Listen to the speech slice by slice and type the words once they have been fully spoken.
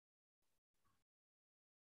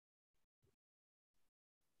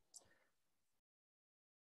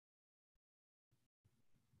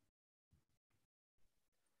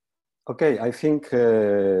Okay, I think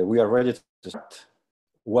we are ready to start.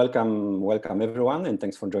 Welcome everyone, and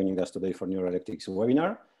thanks for joining us today for Neuroelectrics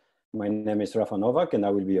webinar. My name is Rafa Novak, and I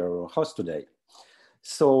will be your host today.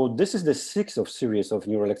 So this is the sixth of series of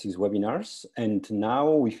Neuroelectrics webinars, and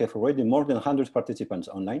now we have already more than 100 participants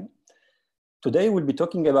online. Today we'll be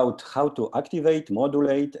talking about how to activate,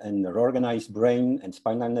 modulate, and reorganize brain and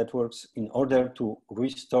spinal networks in order to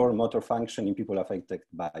restore motor function in people affected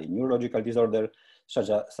by neurological disorder,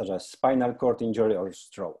 such as spinal cord injury or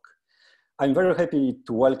stroke. I'm very happy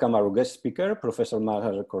to welcome our guest speaker, Professor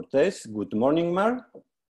Mar Cortes. Good morning, Mar.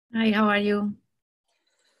 Hi, how are you?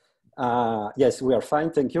 Yes, we are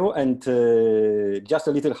fine, thank you. And just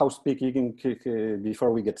a little housekeeping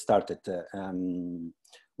before we get started.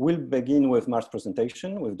 We'll begin with Mar's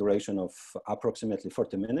presentation with duration of approximately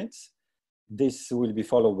 40 minutes. This will be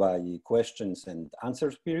followed by questions and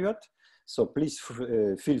answers period. So please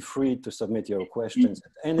feel free to submit your questions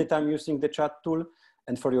at any time using the chat tool.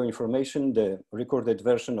 And for your information, the recorded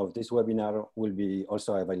version of this webinar will be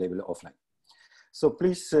also available offline. So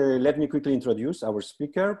please let me quickly introduce our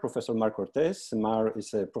speaker, Professor Mar Cortes. Mar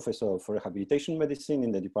is a professor of rehabilitation medicine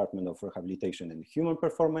in the Department of Rehabilitation and Human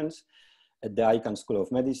Performance at the Icahn School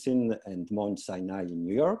of Medicine and Mount Sinai in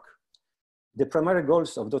New York. The primary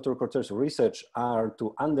goals of Dr. Cortes' research are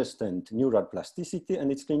to understand neural plasticity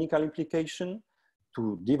and its clinical implication,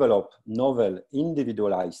 to develop novel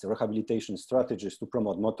individualized rehabilitation strategies to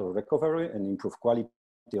promote motor recovery and improve quality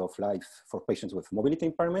of life for patients with mobility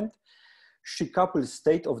impairment. She couples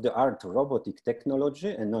state-of-the-art robotic technology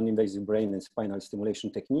and non-invasive brain and spinal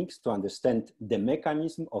stimulation techniques to understand the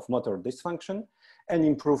mechanism of motor dysfunction and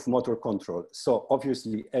improve motor control. So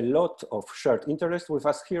obviously a lot of shared interest with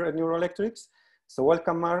us here at Neuroelectrics. So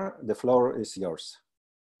welcome, Mar, the floor is yours.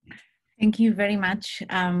 Thank you very much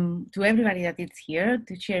to everybody that is here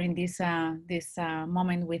to share in this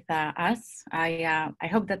moment with us. I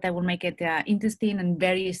hope that I will make it interesting and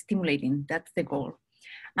very stimulating. That's the goal.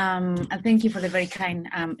 And thank you for the very kind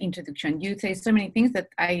introduction. You say so many things that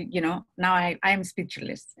now I am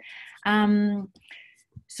speechless.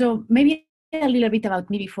 So maybe a little bit about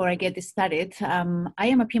me before I get started. I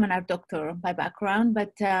am a PM&R doctor by background,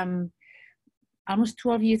 but almost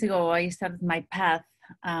 12 years ago, I started my path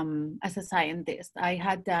as a scientist. I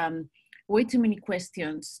had way too many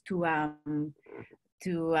questions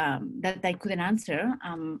that I couldn't answer,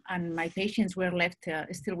 and my patients were left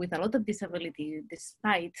still with a lot of disability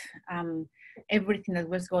despite everything that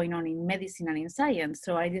was going on in medicine and in science.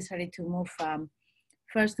 So I decided to move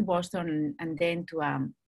first to Boston and then to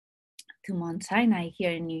Mount Sinai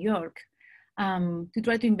here in New York to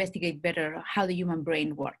try to investigate better how the human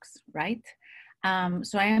brain works, right?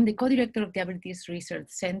 So I am the co-director of Diabetes Research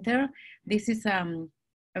Center. This is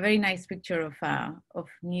a very nice picture of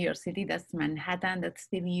New York City. That's Manhattan. That's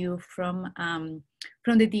the view from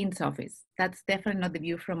the dean's office. That's definitely not the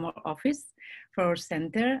view from our office for our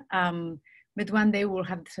center, but one day we'll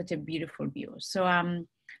have such a beautiful view. So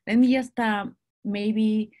let me just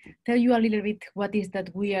maybe tell you a little bit what is that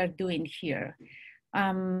we are doing here.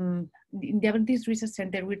 In the Diabetes Research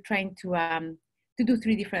Center, we're trying to do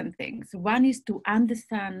three different things. One is to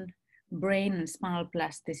understand brain and spinal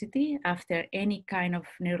plasticity after any kind of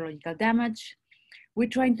neurological damage. We're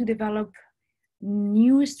trying to develop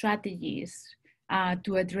new strategies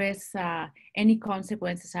to address any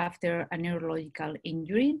consequences after a neurological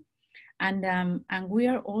injury. And we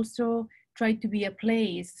are also trying to be a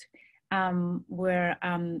place where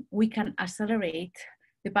we can accelerate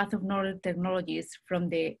the path of neural technologies from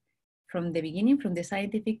the beginning, from the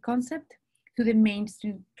scientific concept to the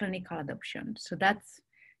mainstream clinical adoption. So that's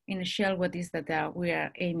in a shell what is that we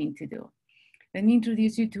are aiming to do. Let me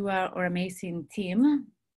introduce you to our amazing team.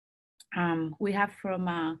 We have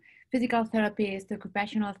from physical therapists,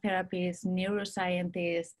 occupational therapists,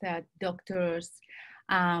 neuroscientists, doctors.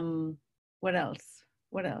 What else?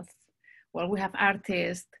 Well, we have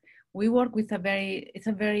artists. We work with it's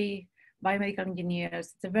a very biomedical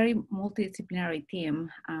engineers. It's a very multidisciplinary team,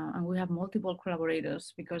 and we have multiple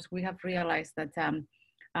collaborators because we have realized that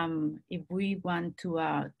if we want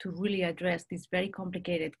to really address these very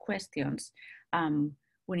complicated questions,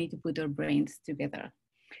 we need to put our brains together.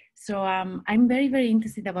 So I'm very, very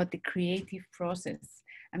interested about the creative process.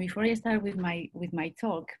 And before I start with my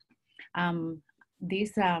talk,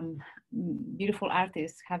 this beautiful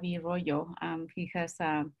artist, Javi Royo, he has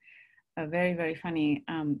a very, very funny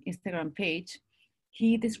Instagram page.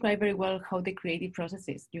 He described very well how the creative process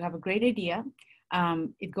is. You have a great idea,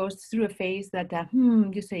 it goes through a phase that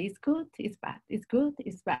you say it's good, it's bad, it's good,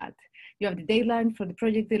 it's bad. You have the deadline for the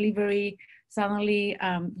project delivery. Suddenly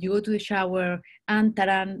you go to the shower and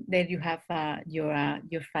taran, there you have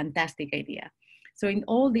your fantastic idea. So in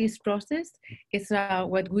all this process, it's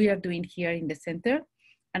what we are doing here in the center.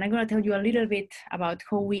 And I'm going to tell you a little bit about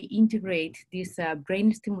how we integrate these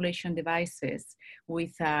brain stimulation devices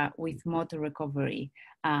with motor recovery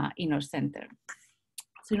in our center.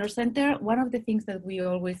 So in our center, one of the things that we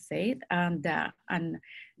always say, and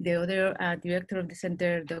the other director of the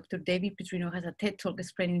center, Dr. David Petrino, has a TED talk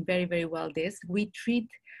explaining very, very well this, we treat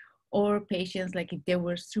our patients like if they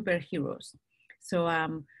were superheroes. So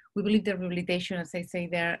we believe that rehabilitation, as I say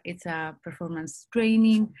there, it's a performance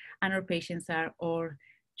training, and our patients are our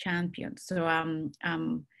champions. So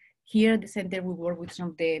here at the center, we work with some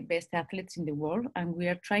of the best athletes in the world, and we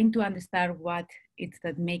are trying to understand what it's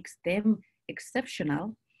that makes them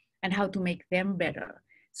exceptional and how to make them better.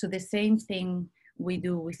 So the same thing we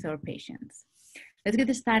do with our patients. Let's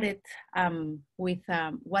get started with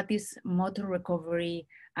what is motor recovery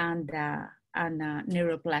and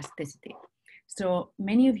neuroplasticity. So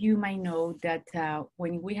many of you might know that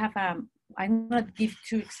when we have, I'm going to give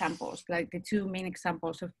two examples, like the two main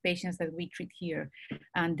examples of patients that we treat here,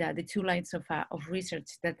 and the two lines of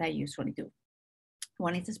research that I usually do.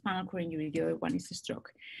 One is a spinal cord injury, the other one is a stroke.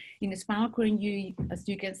 In the spinal cord injury, as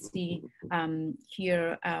you can see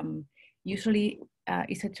here, usually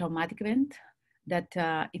it's a traumatic event that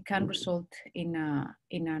it can result in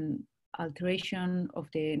an alteration of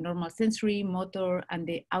the normal sensory, motor, and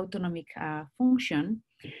the autonomic function.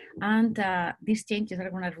 And these changes are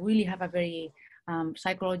going to really have a very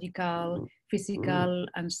psychological, physical,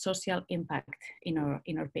 and social impact in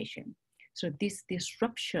our patient. So this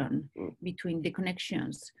disruption between the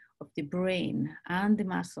connections of the brain and the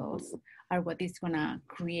muscles are what is going to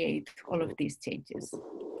create all of these changes.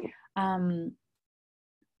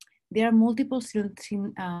 There are multiple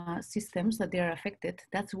systems that they are affected.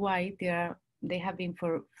 That's why they have been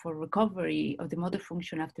for recovery of the motor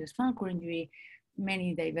function after spinal cord injury,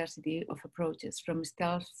 many diversity of approaches, from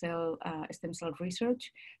stem cell research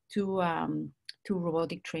to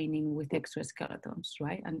robotic training with exoskeletons,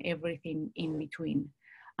 right? And everything in between.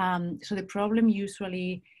 So the problem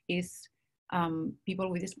usually is people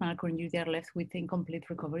with spinal cord injury, they are left with incomplete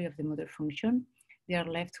recovery of the motor function. They are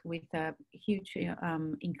left with a huge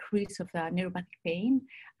increase of neuropathic pain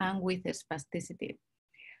and with spasticity.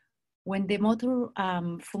 When the motor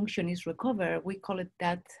function is recovered, we call it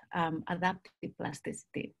that adaptive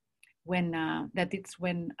plasticity. When it's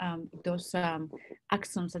when those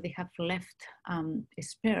axons that they have left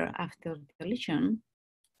spare after the lesion,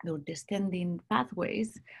 or the descending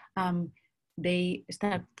pathways, they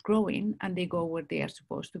start growing and they go where they are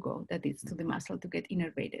supposed to go, that is to the muscle to get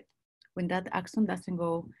innervated. When that axon doesn't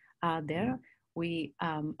go there, we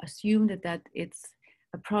assume that it's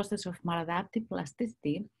a process of maladaptive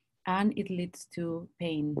plasticity, and it leads to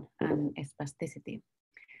pain and spasticity.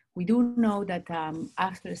 We do know that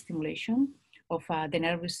after stimulation of the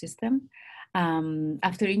nervous system,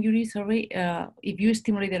 after injury, if you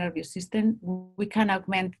stimulate the nervous system, we can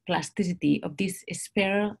augment plasticity of these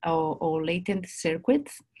spare or latent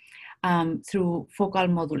circuits through focal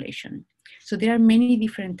modulation. So there are many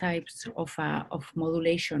different types of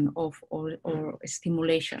modulation or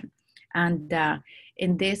stimulation. And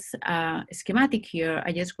in this schematic here,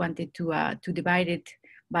 I just wanted to divide it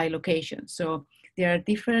by location. So there are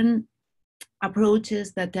different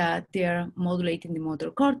approaches that they're modulating the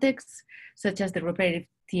motor cortex, such as the repetitive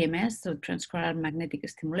TMS, so transcranial magnetic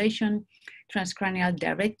stimulation, transcranial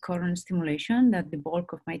direct current stimulation, that the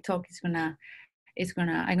bulk of my talk I'm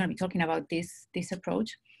gonna be talking about this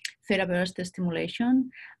approach. Theta burst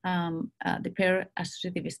stimulation, the pair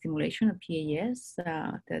associative stimulation, or PAS,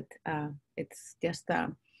 that it's just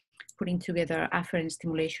putting together afferent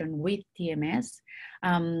stimulation with TMS.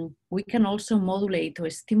 We can also modulate or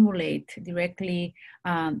stimulate directly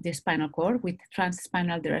the spinal cord with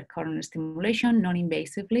transspinal direct current stimulation,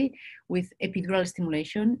 non-invasively, with epidural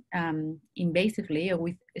stimulation invasively, or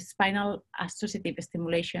with spinal associative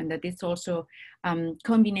stimulation, that is also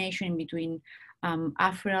combination between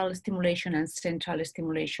afferent stimulation and central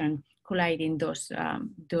stimulation, colliding those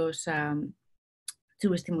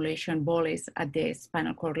two stimulation bodies at the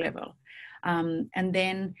spinal cord level. And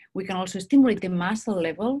then we can also stimulate the muscle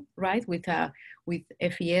level, right, with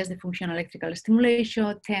FES, the functional electrical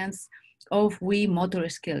stimulation, TENS, of motor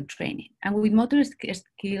skill training. And with motor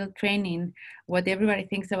skill training, what everybody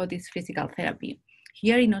thinks about is physical therapy.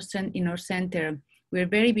 Here in our center, we're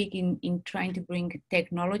very big in trying to bring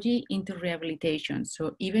technology into rehabilitation.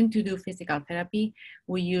 So even to do physical therapy,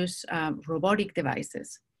 we use robotic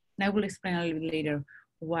devices. And I will explain a little bit later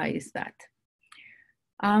why is that.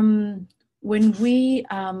 When we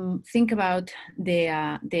think about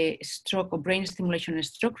the stroke or brain stimulation and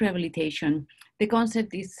stroke rehabilitation, the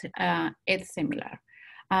concept is it's similar.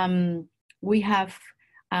 We have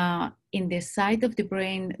in the side of the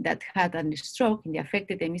brain that had a stroke, in the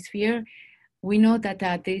affected hemisphere, we know that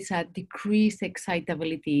there is a decreased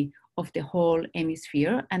excitability of the whole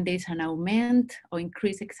hemisphere, and there's an augment or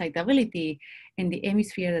increased excitability in the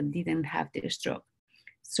hemisphere that didn't have the stroke.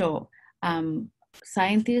 So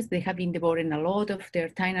scientists, they have been devoting a lot of their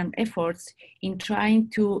time and efforts in trying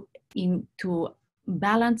to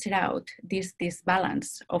balance it out, this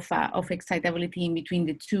balance of excitability in between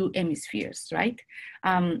the two hemispheres, right?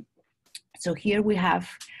 So here we have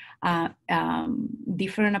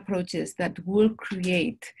different approaches that will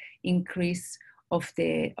create increase of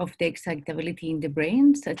the excitability in the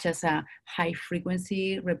brain, such as a high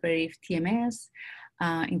frequency repetitive TMS,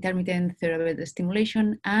 intermittent cerebral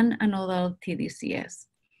stimulation, and another tDCS.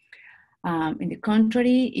 In the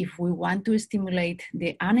contrary, if we want to stimulate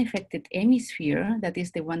the unaffected hemisphere, that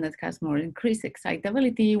is the one that has more increased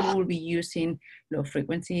excitability, we will be using low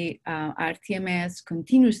frequency rTMS,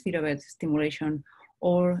 continuous cerebral stimulation,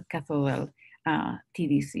 or cathodal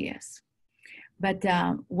tDCS. But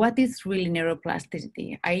what is really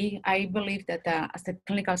neuroplasticity? I believe that as a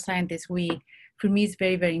clinical scientist, for me, it's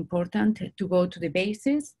very, very important to go to the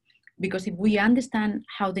basis, because if we understand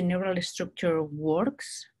how the neural structure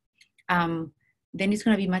works, then it's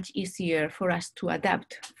going to be much easier for us to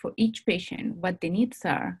adapt for each patient what the needs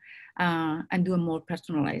are and do a more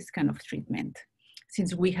personalized kind of treatment.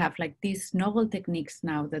 Since we have like these novel techniques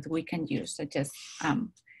now that we can use, such as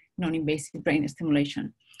non-invasive brain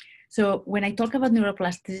stimulation. So when I talk about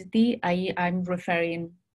neuroplasticity, I'm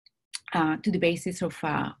referring to the basis of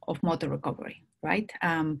motor recovery, right?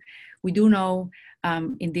 We do know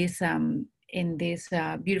in this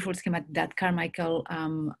beautiful schema that Carmichael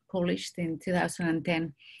published in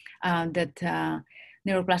 2010, that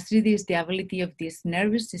neuroplasticity is the ability of this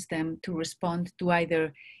nervous system to respond to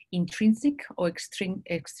either intrinsic or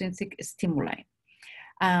extrinsic stimuli.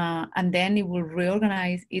 And then it will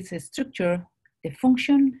reorganize its structure, the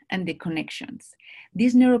function, and the connections.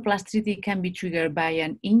 This neuroplasticity can be triggered by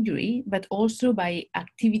an injury, but also by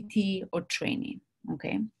activity or training,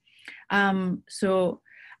 okay? So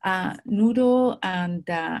Nudo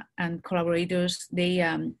and collaborators, they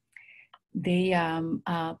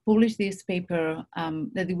published this paper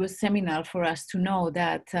that it was seminal for us to know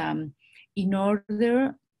that in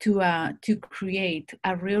order to create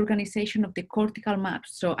a reorganization of the cortical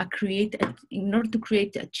maps, so in order to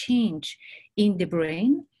create a change in the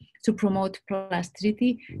brain to promote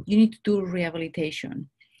plasticity, you need to do rehabilitation.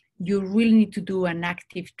 You really need to do an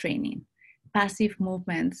active training. Passive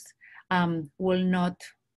movements will not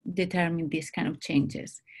determine these kind of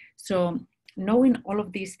changes. So knowing all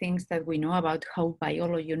of these things that we know about how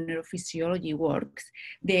biology and neurophysiology works,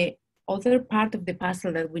 the other part of the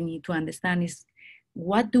puzzle that we need to understand is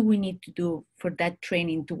what do we need to do for that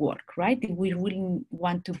training to work, right? If we really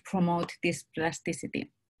want to promote this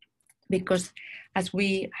plasticity. Because as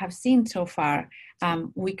we have seen so far,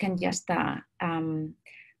 we can just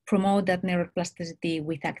promote that neuroplasticity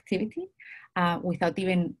with activity without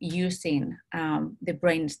even using the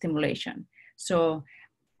brain stimulation. So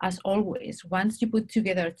as always, once you put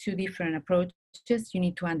together two different approaches, you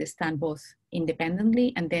need to understand both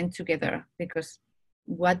independently and then together, because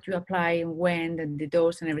what you apply and when and the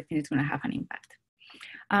dose and everything is going to have an impact.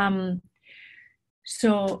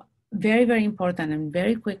 So very, very important, and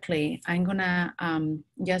very quickly, I'm going to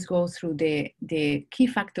just go through the key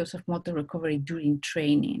factors of motor recovery during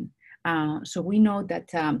training. So we know that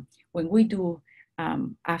when we do,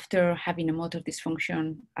 after having a motor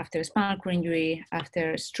dysfunction, after a spinal cord injury,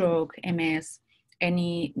 after stroke, MS,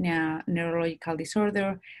 any neurological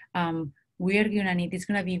disorder, we are going to need, it's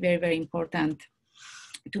going to be very, very important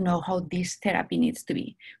to know how this therapy needs to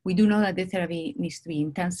be. We do know that the therapy needs to be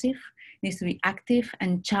intensive, needs to be active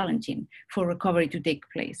and challenging for recovery to take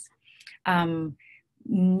place.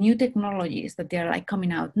 New technologies that they are like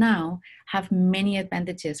coming out now have many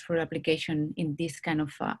advantages for application in this kind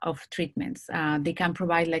of treatments. They can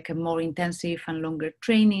provide like a more intensive and longer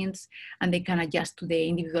trainings, and they can adjust to the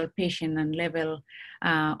individual patient and level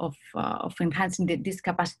of enhancing this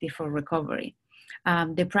capacity for recovery.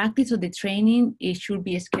 The practice of the training, it should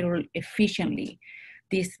be scheduled efficiently.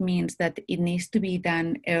 This means that it needs to be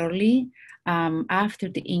done early after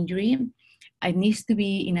the injury, it needs to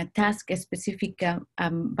be in a task-specific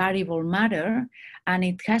variable matter, and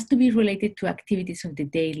it has to be related to activities of the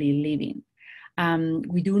daily living.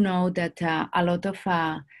 We do know that a lot of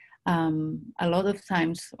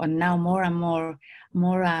times, or now more and more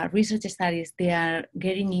research studies, they are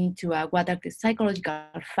getting into what are the psychological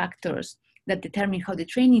factors that determine how the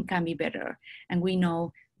training can be better. And we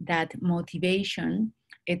know that motivation,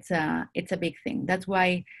 it's a big thing. That's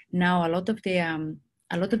why now a lot of the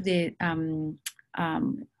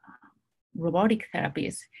robotic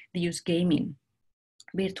therapies, they use gaming,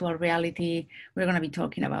 virtual reality. We're going to be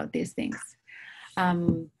talking about these things.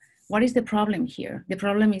 What is the problem here? The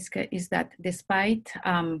problem is that despite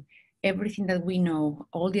everything that we know,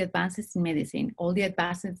 all the advances in medicine, all the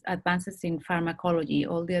advances in pharmacology,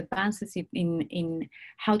 all the advances in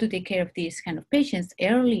how to take care of these kind of patients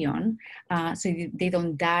early on, so they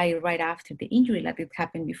don't die right after the injury like it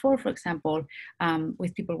happened before, for example,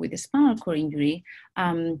 with people with a spinal cord injury,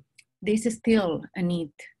 there's still a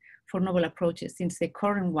need for novel approaches, since the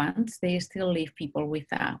current ones, they still leave people with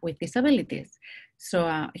disabilities.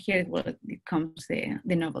 So here it comes the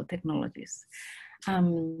novel technologies.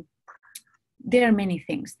 There are many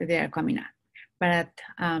things that they are coming up, but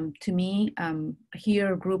to me,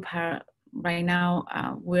 here group right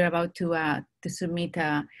now, we're about to submit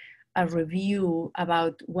a review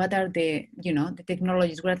about what are the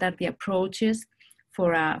technologies, what are the approaches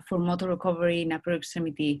for motor recovery in upper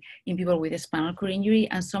extremity in people with a spinal cord injury,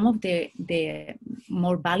 and some of the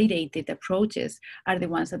more validated approaches are the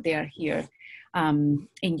ones that they are here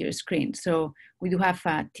in your screen. So we do have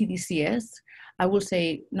tDCS. I will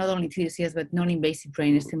say not only tDCS, but non-invasive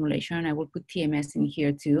brain stimulation. I will put TMS in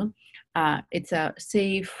here too. It's a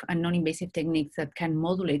safe and non-invasive techniques that can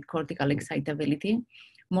modulate cortical excitability.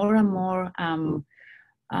 More and more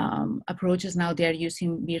approaches now, they are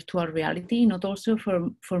using virtual reality, not also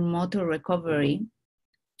for motor recovery,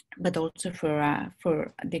 but also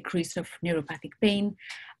for decrease of neuropathic pain.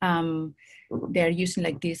 They're using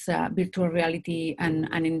like this virtual reality and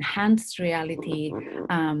enhanced reality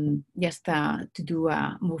just to do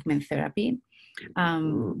movement therapy.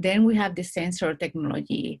 Then we have the sensor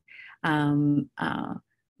technology,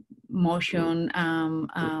 motion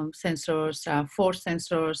sensors, force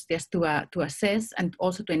sensors, just to assess and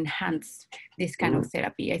also to enhance this kind of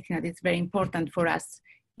therapy. I think that it's very important for us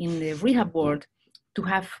in the rehab world to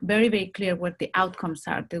have very, very clear what the outcomes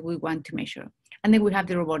are that we want to measure. And then we have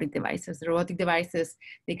the robotic devices. The robotic devices,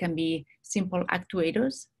 they can be simple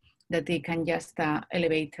actuators that they can just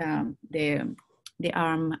elevate the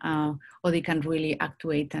arm, or they can really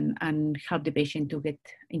actuate and help the patient to get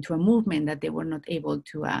into a movement that they were not able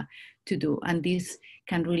to do. And this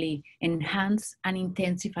can really enhance and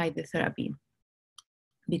intensify the therapy,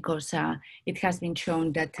 because it has been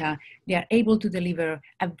shown that they are able to deliver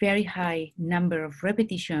a very high number of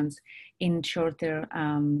repetitions in shorter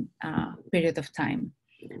period of time,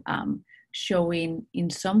 showing in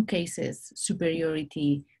some cases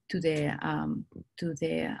superiority to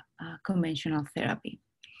the conventional therapy.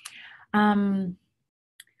 I'm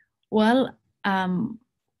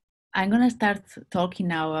going to start talking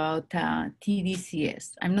now about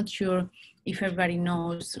tDCS. I'm not sure if everybody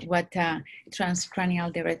knows what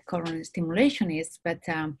transcranial direct current stimulation is, but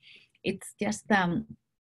it's just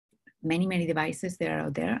many devices that are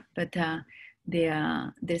out there. But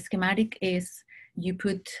the schematic is you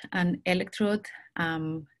put an electrode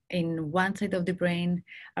in one side of the brain,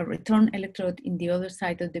 a return electrode in the other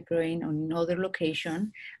side of the brain on another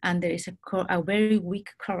location, and there is a very weak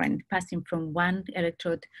current passing from one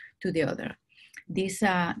electrode to the other. This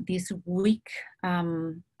weak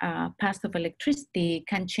path of electricity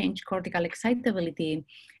can change cortical excitability,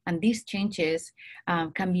 and these changes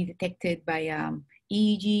can be detected by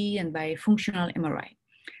EEG and by functional MRI.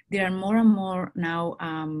 There are more and more now,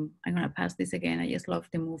 I'm gonna pass this again, I just love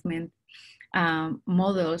the movement,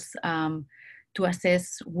 models to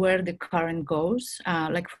assess where the current goes.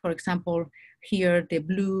 Like for example, here the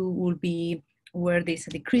blue will be where there's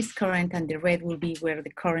a decreased current, and the red will be where the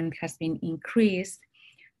current has been increased.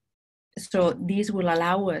 So this will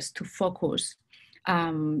allow us to focus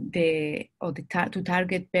to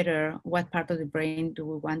target better what part of the brain do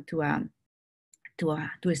we want to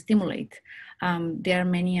stimulate. There are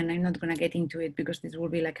many, and I'm not going to get into it because this will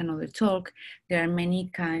be like another talk. There are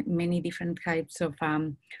many different types of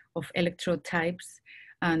electrode types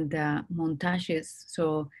and montages,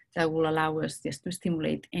 so that will allow us just to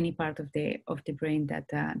stimulate any part of the brain that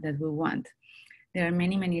we want. There are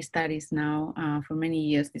many studies now. For many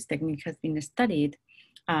years, this technique has been studied,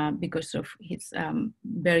 because of his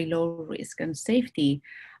very low risk and safety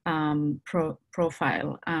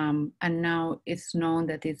profile. And now it's known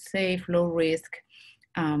that it's safe, low risk,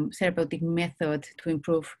 therapeutic method to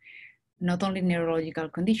improve not only neurological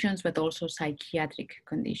conditions, but also psychiatric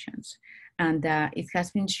conditions. And it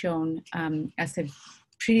has been shown as a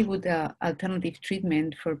pretty good alternative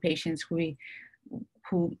treatment for patients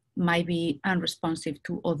who might be unresponsive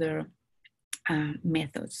to other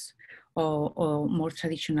methods or more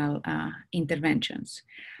traditional interventions.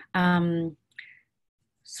 Some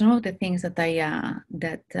of the things that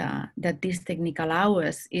that this technique allows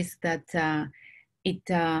us is that it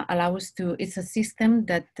allows to, it's a system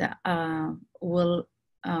that will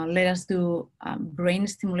let us do brain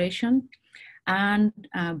stimulation and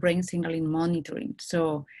brain signaling monitoring.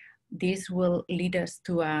 So this will lead us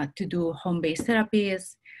to do home-based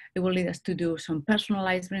therapies. It will lead us to do some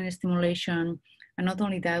personalized brain stimulation. And not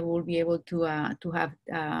only that, we'll be able to have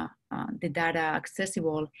the data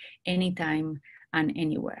accessible anytime and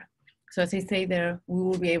anywhere. So as I say there, we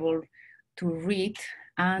will be able to read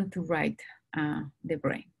and to write the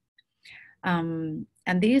brain. And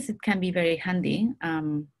this, it can be very handy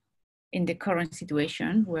in the current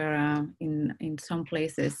situation where in some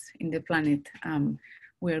places in the planet,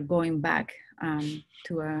 we're going back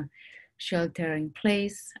to a shelter in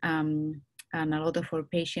place, and a lot of our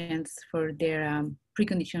patients, for their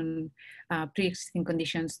pre-existing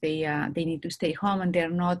conditions, they need to stay home, and they're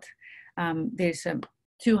not, there's a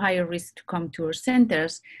too high a risk to come to our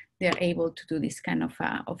centers. They're able to do this kind of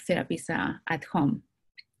therapies at home.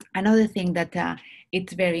 Another thing that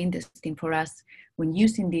it's very interesting for us when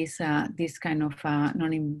using this kind of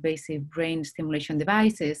non-invasive brain stimulation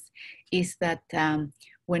devices is that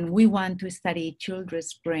when we want to study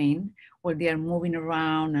children's brain, where they are moving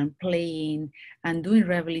around and playing and doing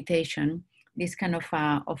rehabilitation, this kind of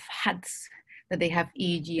hats that they have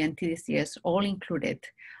EEG and tDCS all included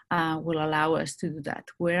will allow us to do that.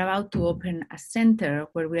 We're about to open a center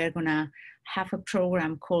where we are gonna have a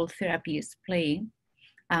program called Therapy is Play.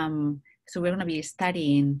 So we're gonna be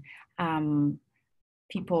studying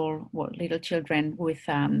people, well, little children with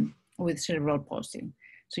cerebral palsy.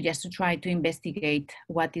 So just to try to investigate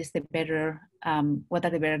what is the better, what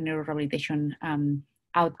are the better neurorehabilitation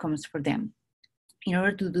outcomes for them. In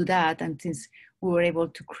order to do that, and since we were able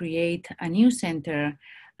to create a new center,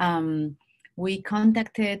 we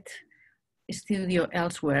contacted a studio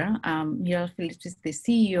elsewhere. Muriel Phillips is the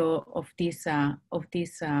CEO of this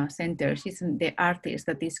center. She's the artist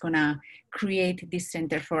that is gonna create this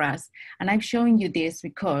center for us. And I'm showing you this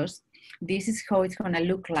because this is how it's gonna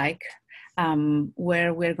look like,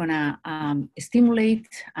 where we're gonna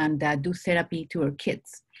stimulate and do therapy to our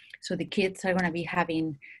kids. So the kids are gonna be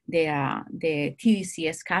having the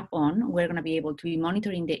tDCS cap on. We're gonna be able to be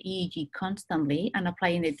monitoring the EEG constantly and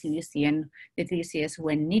applying the tDCS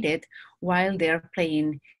when needed, while they're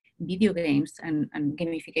playing video games and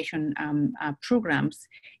gamification programs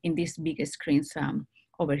in these big screens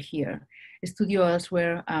over here. The studio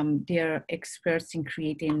elsewhere, they're experts in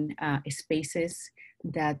creating spaces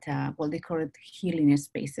that, well, they call it healing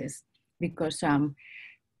spaces, because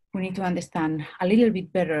we need to understand a little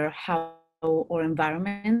bit better how our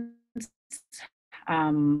environments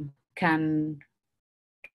can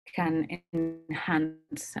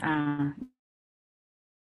enhance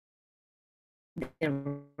their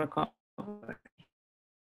recovery.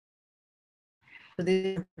 So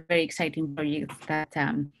this is a very exciting project that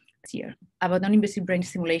this year about non-invasive brain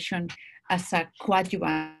stimulation as a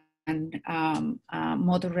coadjuvant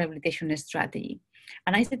motor rehabilitation strategy.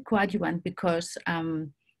 And I said coadjuvant because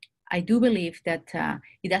I do believe that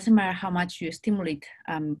it doesn't matter how much you stimulate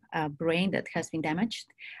a brain that has been damaged,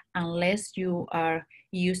 unless you are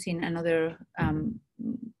using another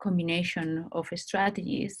combination of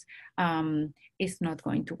strategies, it's not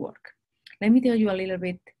going to work. Let me tell you a little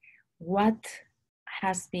bit what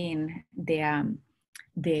has been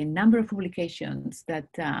the number of publications that,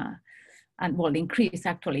 and well, the increase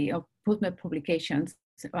actually of PubMed publications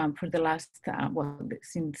for the last, well,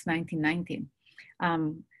 since 1990.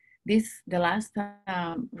 The last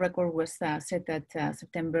record was set at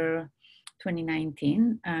September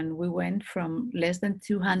 2019, and we went from less than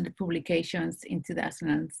 200 publications in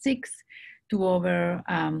 2006 to over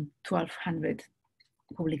 1,200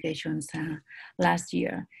 publications last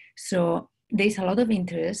year. So there's a lot of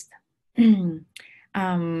interest from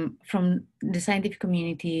the scientific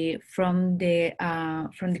community, from the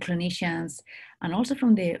clinicians, and also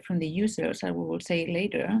from the users, as we will say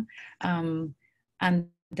later. And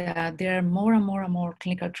there are more and more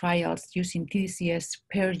clinical trials using tDCS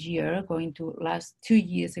per year. Going to last 2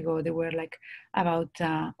 years ago, there were like about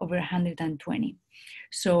over 120.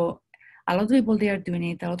 So a lot of people, they are doing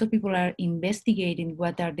it. A lot of people are investigating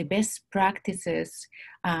what are the best practices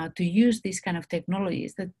to use these kind of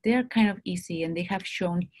technologies, that they're kind of easy and they have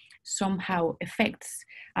shown somehow effects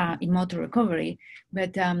in motor recovery.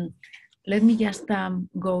 But let me just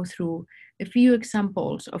go through a few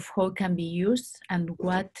examples of how it can be used and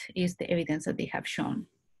what is the evidence that they have shown.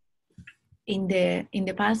 In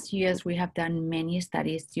the past years, we have done many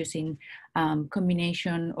studies using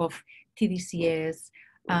combination of tDCS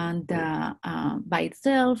and by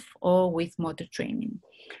itself or with motor training.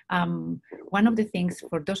 One of the things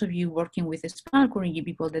for those of you working with spinal cord injury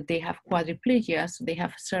people that they have quadriplegia, so they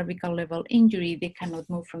have cervical level injury, they cannot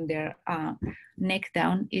move from their neck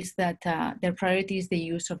down, is that their priority is the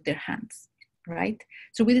use of their hands, right?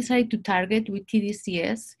 So we decided to target with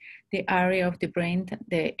tDCS the area of the brain,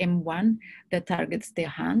 the M1, that targets the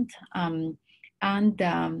hand.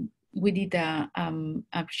 We did a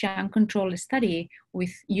sham control study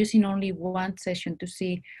with using only one session to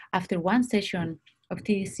see after one session of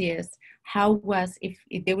tDCS, how was, if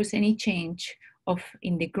there was any change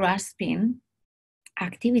in the grasping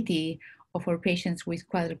activity of our patients with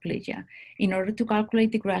quadriplegia. In order to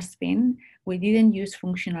calculate the grasping, we didn't use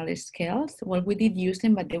functional scales. Well, we did use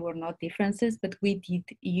them, but there were not differences, but we did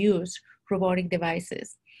use robotic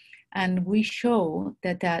devices. And we show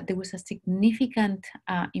that there was a significant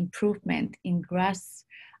improvement in grasp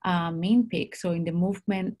mean peak, so in the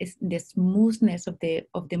movement, the smoothness of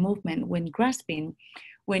the movement when grasping,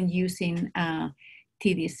 when using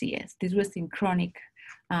tDCS. This was in chronic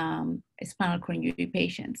spinal cord injury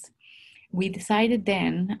patients. We decided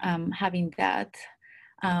then, having that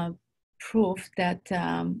proof, that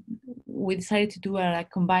we decided to do a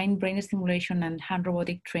combined brain stimulation and hand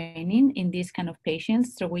robotic training in these kind of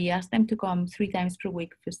patients. So we asked them to come 3 times per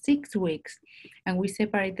week for 6 weeks, and we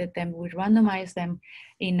separated them. We randomized them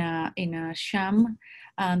in a sham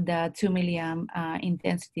and 2 milliamp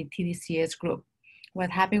intensity tDCS group.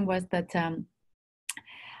 What happened was that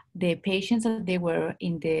the patients that they were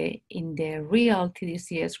in the real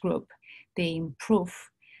tDCS group, they improve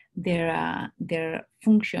their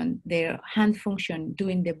function, their hand function,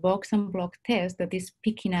 doing the box and block test, that is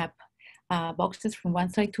picking up boxes from one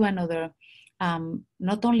side to another,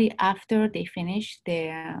 not only after they finish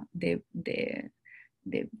the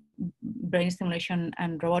brain stimulation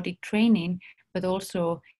and robotic training, but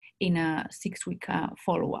also in a 6-week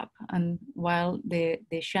follow-up. And while the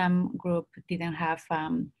sham group didn't have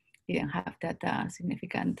that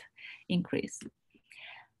significant increase.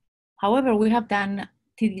 However, we have done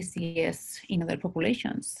tDCS in other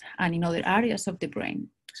populations and in other areas of the brain.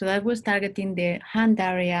 So that was targeting the hand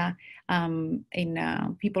area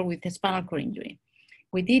in people with spinal cord injury.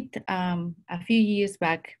 We did a few years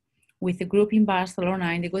back with a group in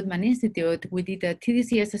Barcelona in the Goodman Institute, we did a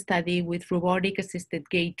tDCS study with robotic assisted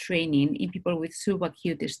gait training in people with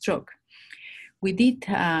subacute stroke. We did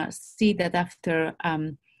see that after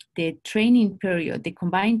the training period, the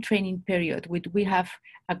combined training period, we have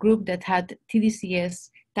a group that had tDCS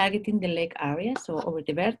targeting the leg area, so over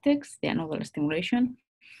the vertex, the annular stimulation.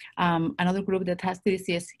 Another group that has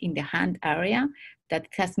tDCS in the hand area that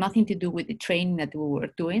has nothing to do with the training that we were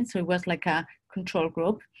doing. So it was like a control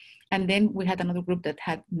group. And then we had another group that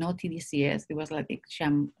had no tDCS. It was like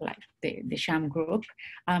the sham group.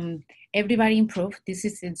 Everybody improved. This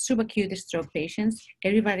is in subacute stroke patients.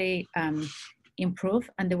 Everybody improved,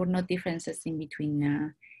 and there were no differences in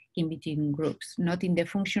between groups. Not in the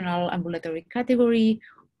functional ambulatory category,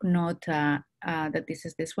 not that this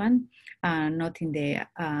is this one, not in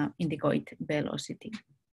the goit velocity.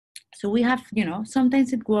 So we have,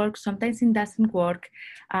 sometimes it works, sometimes it doesn't work.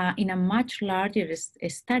 In a much larger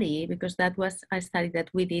study, because that was a study that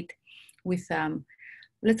we did with,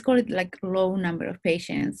 let's call it like low number of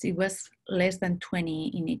patients. It was less than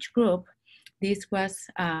 20 in each group. This was,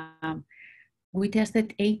 we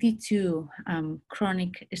tested 82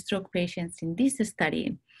 chronic stroke patients in this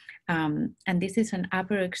study. And this is an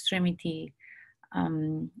upper extremity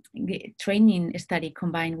training study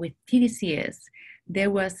combined with tDCS.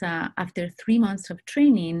 There was, after 3 months of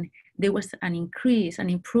training, there was an increase, an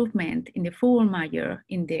improvement in the focal measure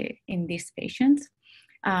in these patients.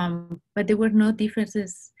 But there were no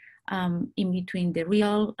differences in between the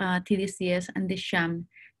real tDCS and the sham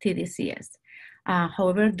tDCS.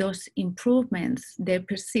 However, those improvements, they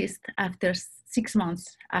persist after 6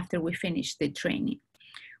 months after we finish the training.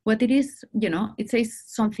 What it is, it says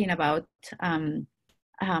something about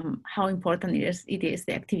how important it is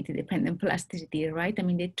the activity-dependent plasticity, right? I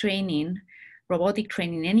mean, the training robotic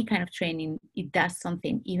training, any kind of training, it does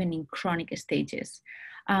something, even in chronic stages.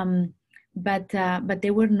 But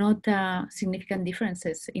there were not significant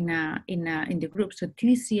differences in the group. So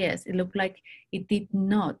tDCS, it looked like it did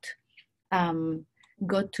not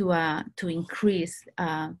go to increase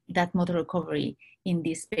that motor recovery in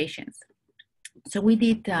these patients. So we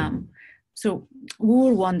did. So we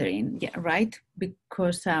were wondering, yeah, right?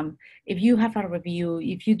 Because if you have a review,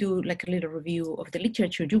 if you do like a little review of the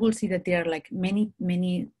literature, you will see that there are like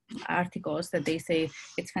many articles that they say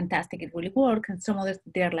it's fantastic, it really works, and some others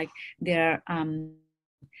they're like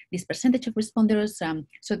this percentage of responders.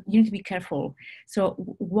 So you need to be careful. So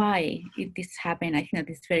why this happened? I think that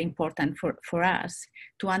it's very important for us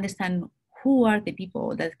to understand who are the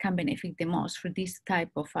people that can benefit the most for this type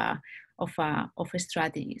of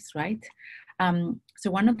strategies, right? So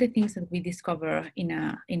one of the things that we discovered in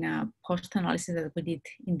a post-analysis that we did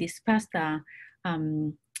in this past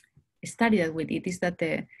study that we did is that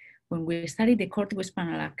when we studied the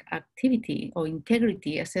corticospinal activity or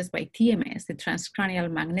integrity assessed by TMS, the transcranial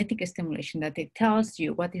magnetic stimulation, that it tells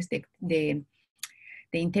you what is the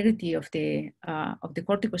integrity of the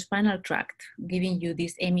corticospinal tract, giving you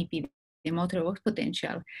this MEP, the motor evoked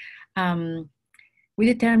potential. We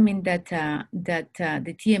determined that the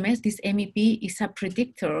TMS, this MEP, is a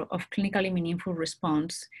predictor of clinically meaningful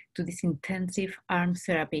response to this intensive arm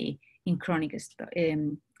therapy in chronic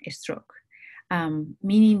stroke.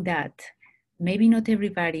 Meaning that maybe not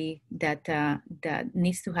everybody that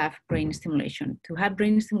needs to have brain stimulation. To have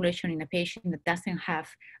brain stimulation in a patient that doesn't have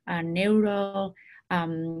a neural,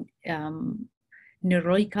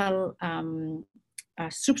 neurological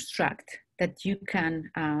substrate that you can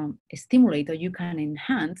stimulate or you can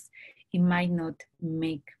enhance, it might not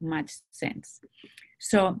make much sense.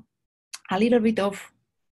 So a little bit of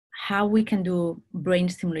how we can do brain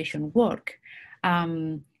stimulation work.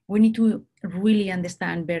 We need to really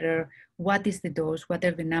understand better what is the dose, what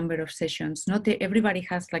are the number of sessions. Not everybody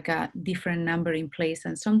has like a different number in place,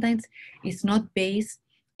 and sometimes it's not based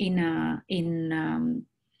in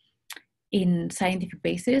scientific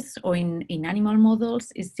basis or in animal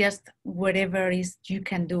models. It's just whatever is you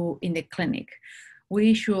can do in the clinic.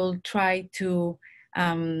 We should try to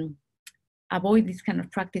avoid these kind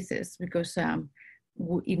of practices because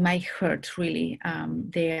it might hurt really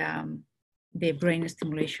the brain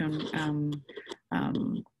stimulation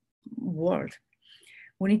world.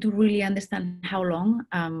 We need to really understand how long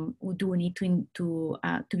do we need to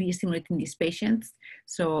be stimulating these patients.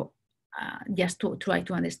 So just to try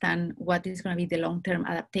to understand what is going to be the long-term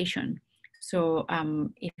adaptation. So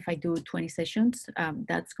if I do 20 sessions,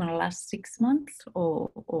 that's going to last 6 months,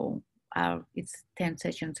 or it's 10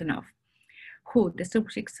 sessions enough. The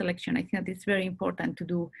subject selection, I think that it's very important to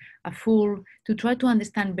do to try to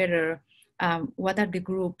understand better what are the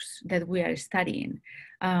groups that we are studying.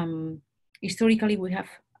 Historically, we have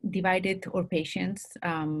divided our patients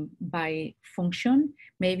by function.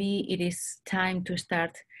 Maybe it is time to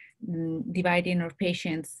start dividing our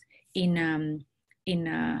patients in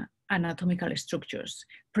anatomical structures,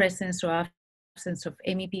 presence or absence of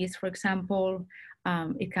MEPs, for example.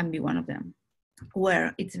 It can be one of them,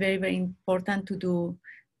 where it's very, very important to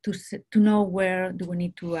know where do we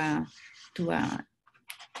need to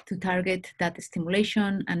target that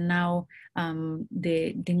stimulation. And now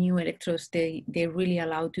the new electrodes, they really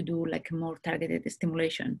allow to do like more targeted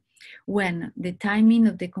stimulation. When the timing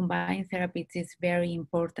of the combined therapies is very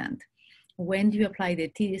important. When do you apply the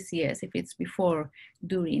tDCS? If it's before,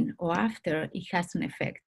 during, or after, it has an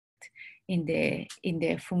effect in the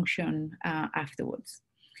function afterwards.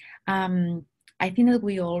 I think that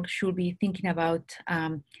we all should be thinking about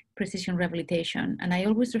precision rehabilitation, and I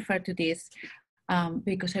always refer to this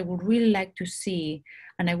because I would really like to see,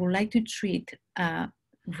 and I would like to treat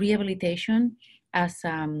rehabilitation as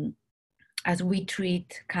we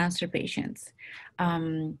treat cancer patients.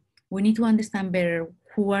 We need to understand better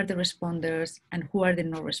who are the responders and who are the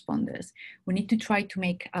non-responders. We need to try to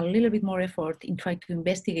make a little bit more effort in trying to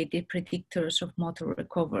investigate the predictors of motor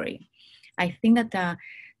recovery. I think that there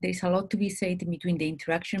is a lot to be said between the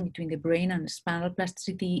interaction between the brain and spinal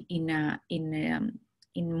plasticity in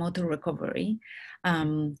motor recovery.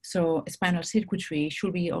 So spinal circuitry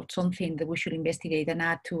should be something that we should investigate and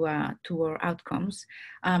add to our outcomes.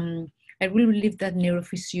 I really believe that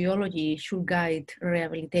neurophysiology should guide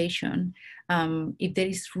rehabilitation. If there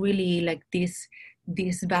is really like this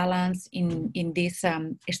balance in this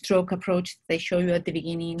stroke approach they show you at the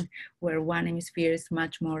beginning, where one hemisphere is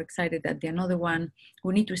much more excited than the another one,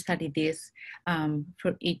 we need to study this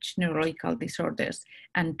for each neurological disorders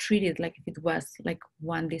and treat it like if it was like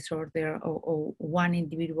one disorder or one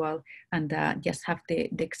individual, and just have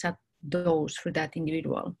the exact dose for that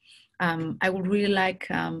individual. I would really like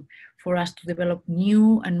for us to develop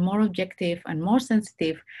new and more objective and more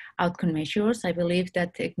sensitive outcome measures. I believe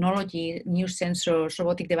that technology, new sensors,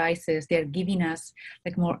 robotic devices, they're giving us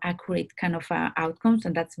like more accurate kind of outcomes,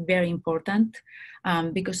 and that's very important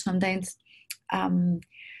because sometimes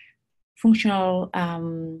functional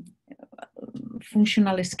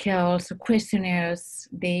scales, questionnaires,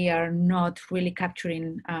 they are not really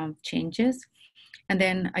capturing changes. And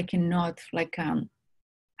then I cannot like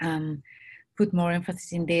put more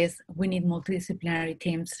emphasis in this. We need multidisciplinary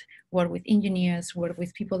teams, work with engineers, work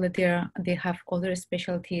with people that they have other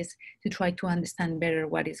specialties to try to understand better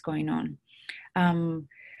what is going on.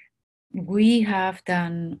 We have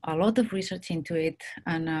done a lot of research into it,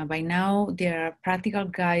 and by now there are practical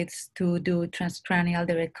guides to do transcranial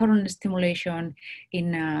direct current stimulation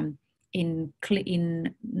in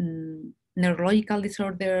neurological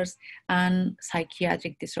disorders and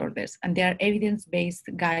psychiatric disorders, and there are evidence-based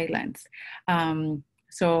guidelines.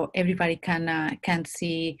 So everybody can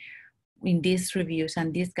see in these reviews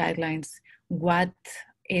and these guidelines what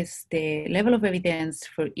is the level of evidence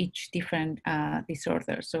for each different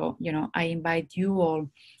disorder. So, you know, I invite you all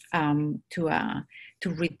to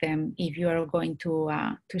read them if you are going to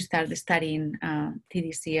start studying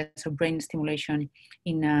tDCS or brain stimulation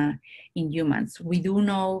in humans. We do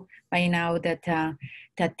know by now that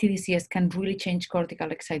that tDCS can really change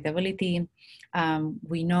cortical excitability.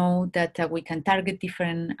 We know that we can target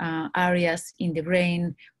different areas in the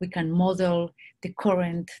brain. We can model the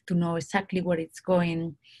current to know exactly where it's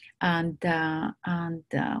going. And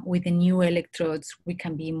with the new electrodes, we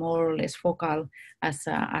can be more or less focal as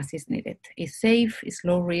is needed. It's safe, it's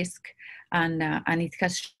low risk, and it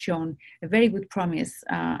has shown a very good promise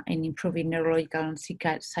in improving neurological and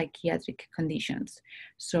psychiatric conditions.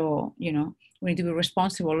 So, you know, we need to be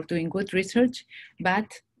responsible of doing good research,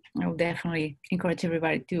 but I will definitely encourage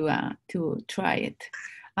everybody to try it.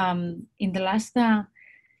 In the last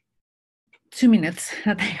 2 minutes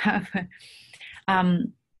that I have,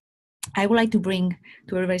 I would like to bring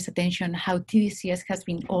to everybody's attention how tDCS has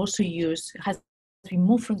been also used, has been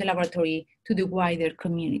moved from the laboratory to the wider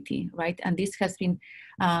community, right? And this has been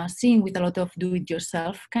seen with a lot of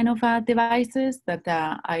do-it-yourself kind of devices that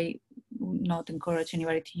I would not encourage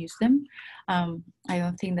anybody to use them. I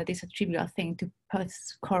don't think that it's a trivial thing to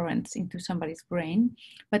pass currents into somebody's brain,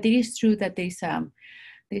 but it is true that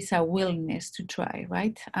there's a willingness to try,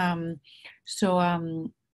 right?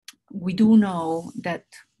 We do know that,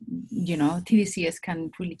 you know, tDCS can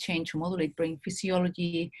really change or modulate brain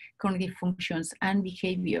physiology, cognitive functions, and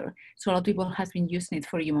behavior. So a lot of people have been using it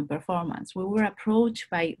for human performance. We were approached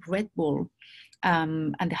by Red Bull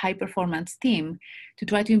and the high performance team to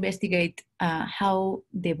try to investigate how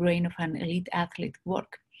the brain of an elite athlete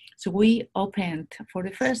works. So we opened for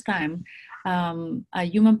the first time a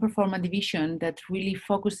human performance division that really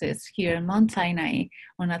focuses here in Mount Sinai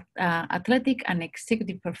on athletic and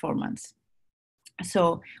executive performance.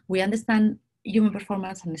 So we understand human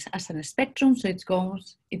performance as a spectrum. So it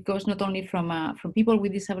goes not only from people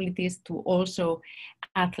with disabilities to also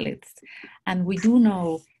athletes. And we do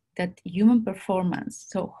know that human performance,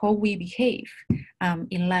 so how we behave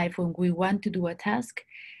in life when we want to do a task,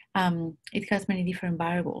 it has many different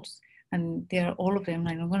variables, and there are all of them.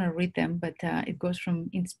 I'm not going to read them, but it goes from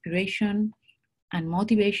inspiration and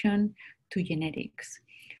motivation to genetics.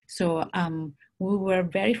 So we were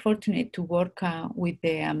very fortunate to work with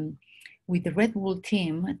the Red Bull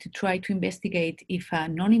team to try to investigate if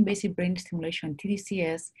non-invasive brain stimulation,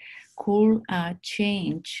 tDCS, could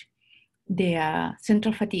change the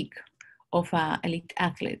central fatigue of elite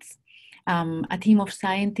athletes. A team of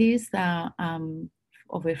scientists,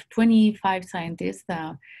 over 25 scientists,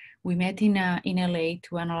 we met in LA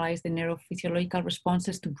to analyze the neurophysiological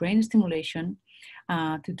responses to brain stimulation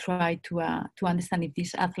to try to understand if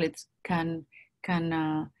these athletes can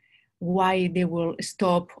why they will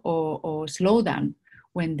stop or slow down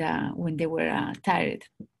when they were tired.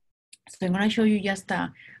 So I'm going to show you just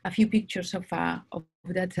a few pictures of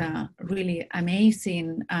that really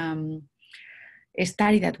amazing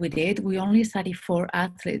study that we did. We only studied 4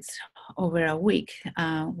 athletes over a week.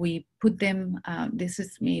 We put them, this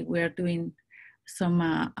is me, we're doing some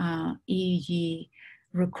EEG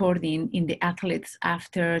recording in the athletes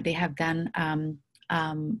after they have done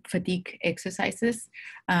fatigue exercises.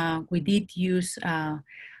 We did use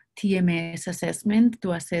TMS assessment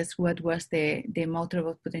to assess what was the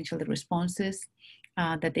motor potential responses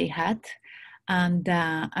that they had.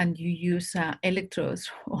 And you use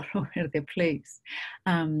electrodes all over the place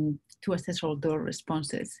to assess all those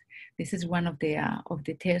responses. This is one of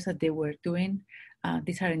the tests that they were doing.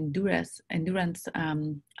 these are endurance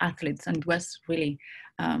athletes, and it was really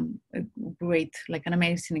a great, like an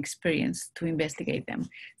amazing experience to investigate them.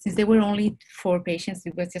 Since there were only 4 patients,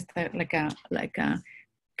 it was just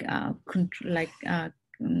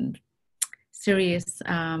serious.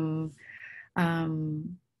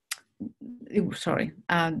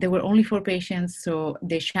 There were only 4 patients, so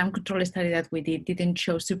the sham control study that we didn't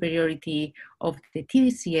show superiority of the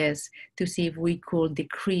tDCS to see if we could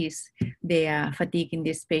decrease the fatigue in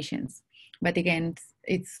these patients. But again,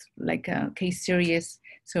 it's like a case series,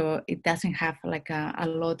 so it doesn't have like a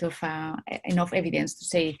lot of enough evidence to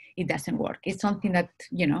say it doesn't work. It's something that,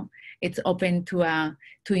 you know, it's open to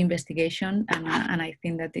investigation, and I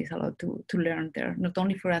think that there's a lot to learn there, not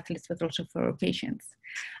only for athletes but also for patients.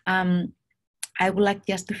 I would like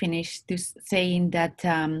just to finish this saying that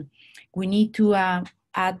we need to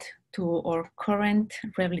add to our current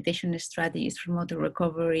rehabilitation strategies for motor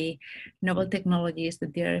recovery, novel technologies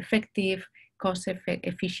that they are effective,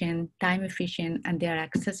 cost-efficient, time-efficient, and they are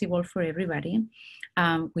accessible for everybody.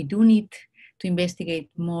 We do need to investigate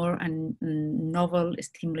more and novel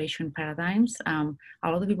stimulation paradigms. A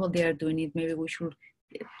lot of people they are doing it. Maybe we should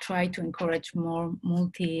try to encourage more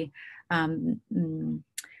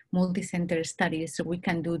multi-center studies so we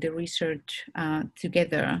can do the research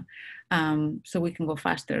together, so we can go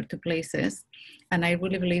faster to places. And I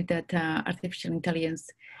really believe that artificial intelligence,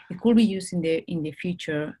 it could be used in the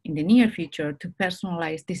future, in the near future, to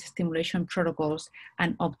personalize these stimulation protocols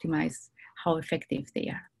and optimize how effective they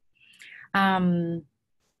are.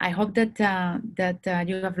 I hope that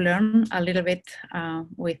you have learned a little bit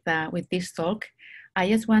with this talk. I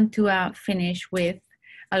just want to finish with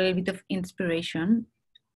a little bit of inspiration.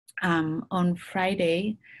 On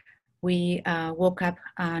Friday, we woke up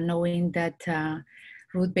knowing that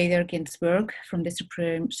Ruth Bader Ginsburg from the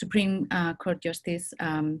Supreme Court Justice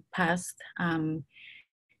passed.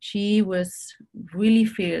 She was really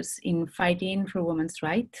fierce in fighting for women's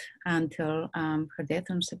rights until her death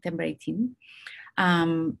on September 18.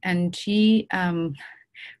 And she,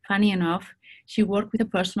 funny enough, she worked with a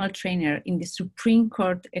personal trainer in the Supreme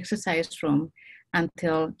Court exercise room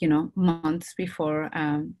until, you know, months before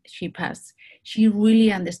she passed. She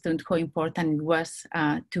really understood how important it was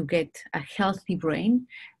to get a healthy brain,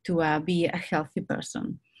 to be a healthy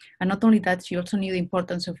person. And not only that, she also knew the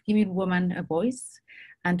importance of giving women a voice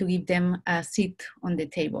and to give them a seat on the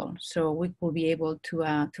table, so we could be able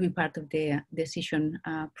to be part of the decision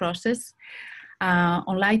process.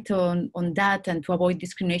 On light on that, and to avoid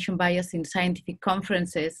discrimination bias in scientific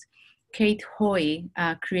conferences, Kate Hoy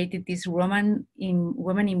created this Women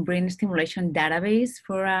in Brain Stimulation database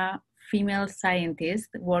for female scientists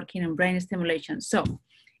working on brain stimulation. So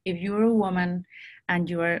if you're a woman and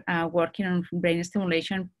you're working on brain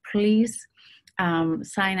stimulation, please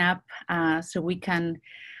sign up so we can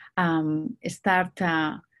start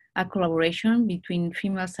a collaboration between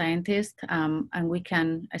female scientists, and we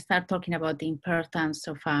can start talking about the importance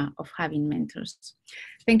of having mentors.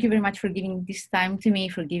 Thank you very much for giving this time to me,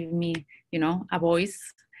 for giving me, you know, a voice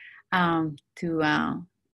to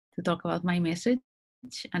talk about my message.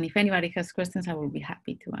 And if anybody has questions, I will be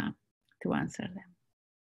happy to answer them.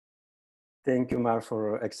 Thank you, Mar,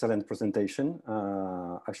 for excellent presentation.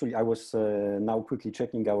 Actually, I was now quickly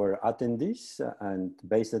checking our attendees, and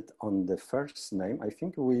based on the first name, I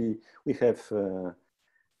think we have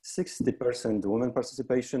 60% women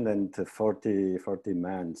participation and 40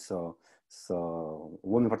 men. So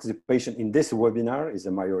women participation in this webinar is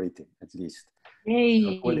a majority, at least. Yay.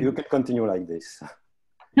 So, well, you can continue like this.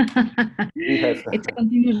 It's a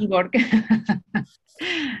continuous work.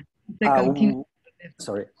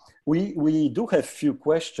 Sorry. We do have few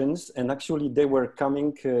questions, and actually they were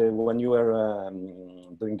coming when you were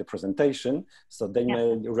doing the presentation, so they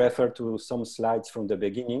may refer to some slides from the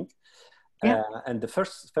beginning. And the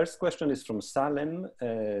first question is from Salem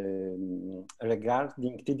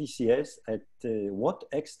regarding tDCS. At what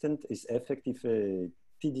extent is effective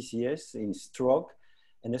tDCS in stroke,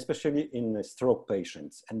 and especially in stroke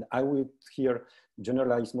patients? And I would here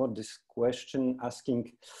generalize more this question,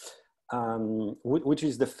 asking which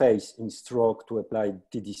is the phase in stroke to apply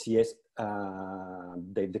tDCS,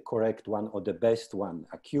 the correct one or the best one,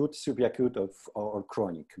 acute, subacute, or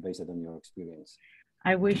chronic, based on your experience?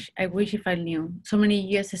 I wish if I knew. So many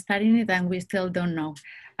years studying it and we still don't know.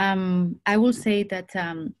 I will say that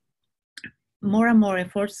more and more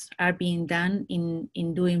efforts are being done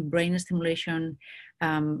in doing brain stimulation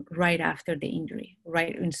right after the injury,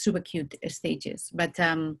 right in subacute stages. But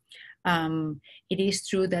it is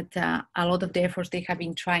true that a lot of the efforts they have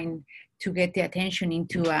been trying to get the attention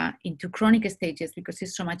into chronic stages, because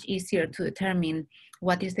it's so much easier to determine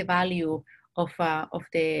what is the value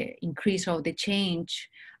the increase or the change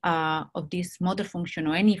of this motor function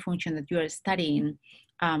or any function that you are studying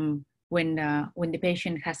when the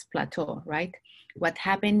patient has plateau, right? What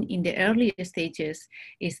happened in the early stages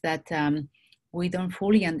is that we don't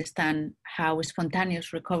fully understand how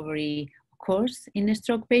spontaneous recovery occurs in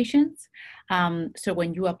stroke patients. So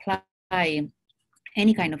when you apply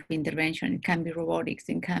any kind of intervention, it can be robotics,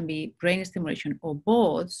 it can be brain stimulation or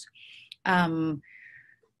both,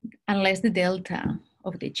 unless the delta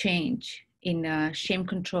of the change in a shame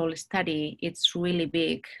control study, it's really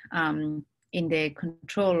big in the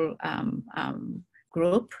control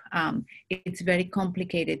group, it's very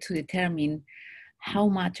complicated to determine how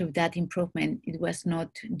much of that improvement it was not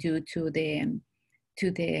due to the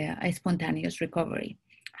spontaneous recovery.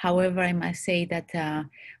 However, I must say that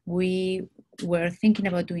we were thinking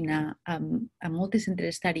about doing a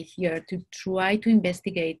multi-center study here to try to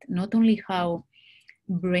investigate not only how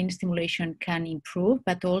brain stimulation can improve,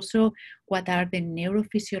 but also what are the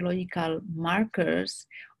neurophysiological markers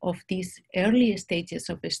of these early stages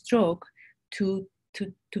of a stroke to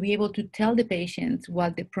be able to tell the patients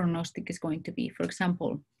what the prognostic is going to be. For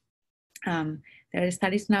example, there are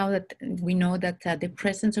studies now that we know that the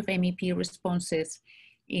presence of MEP responses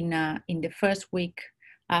in the first week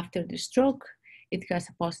after the stroke, it has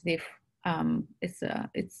a positive.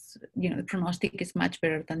 The prognostic is much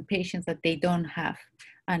better than patients that they don't have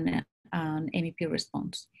an MEP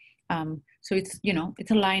response. So it's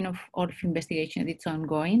a line of investigation that's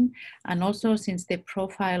ongoing, and also since the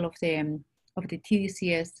profile of the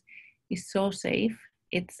tDCS is so safe,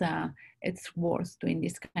 it's worth doing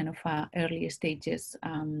this kind of early stages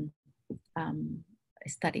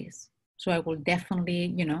studies. So I will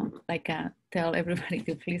definitely, tell everybody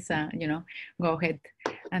to please, go ahead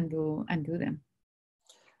and do them.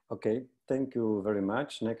 Okay, thank you very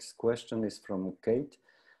much. Next question is from Kate.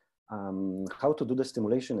 How to do the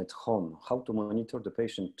stimulation at home? How to monitor the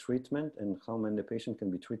patient treatment, and how many the patient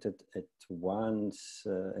can be treated at once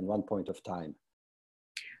and one point of time?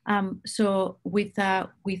 So with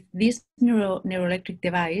this neuroelectric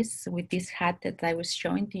device, with this hat that I was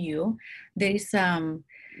showing to you, there is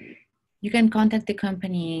you can contact the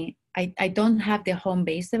company. I don't have the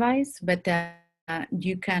home-based device, but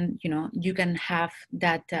you can have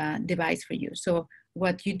that device for you. So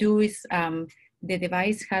what you do is the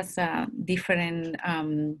device has different.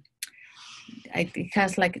 It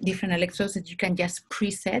has like different electrodes that you can just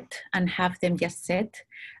preset and have them just set,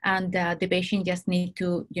 and the patient just need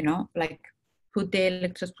to put the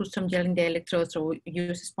electrodes, put some gel in the electrodes, or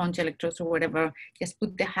use sponge electrodes or whatever. Just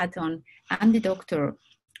put the hat on, and the doctor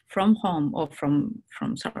from home or from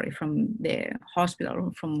the hospital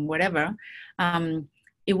or from wherever,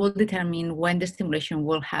 it will determine when the stimulation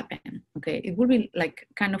will happen. Okay, it will be like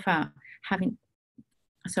kind of like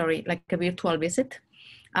a virtual visit.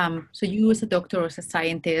 So you as a doctor, as a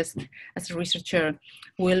scientist, as a researcher,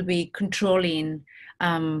 will be controlling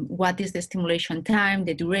what is the stimulation time,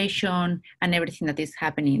 the duration, and everything that is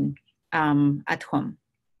happening at home.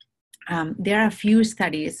 There are a few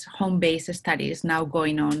studies, home-based studies now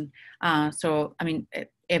going on. So, I mean,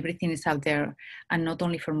 everything is out there, and not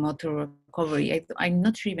only for motor recovery. I'm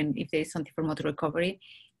not sure even if there is something for motor recovery,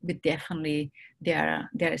 but definitely there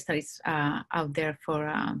are studies out there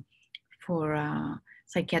for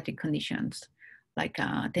psychiatric conditions, like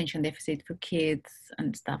attention deficit for kids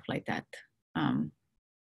and stuff like that.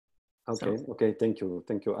 Okay, thank you.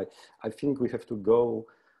 I think we have to go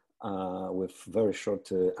with very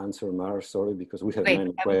short answer, Mar. Sorry, because we have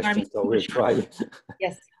many questions, so we'll try.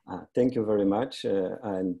 Yes. Thank you very much.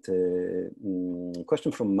 And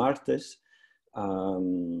question from Martes.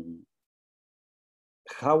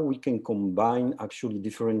 How we can combine actually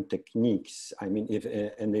different techniques? I mean,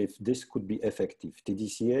 if this could be effective,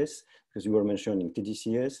 tDCS, because you were mentioning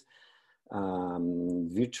tDCS,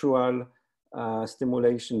 virtual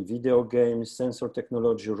stimulation, video games, sensor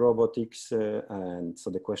technology, robotics, and so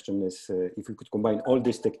the question is if we could combine all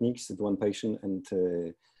these techniques at one patient, and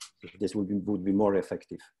if this would be more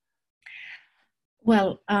effective.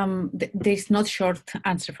 Well, there's not short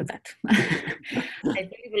answer for that. I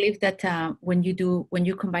really believe that when you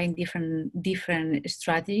combine different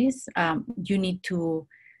strategies, you need to.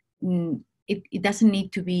 It doesn't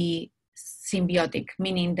need to be symbiotic,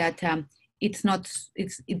 meaning that it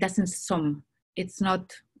doesn't sum. It's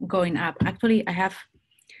not going up. Actually, I have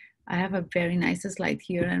a very nice slide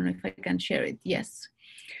here. I don't know if I can share it. Yes.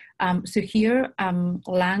 So here,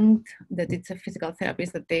 Lang, that it's a physical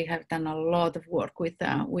therapist, that they have done a lot of work with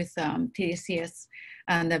tDCS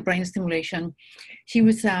and brain stimulation. She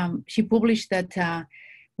published that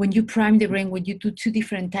when you prime the brain, when you do two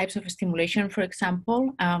different types of stimulation, for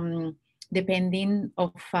example, depending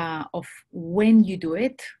of when you do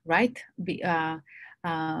it, right?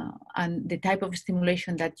 And the type of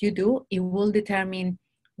stimulation that you do, it will determine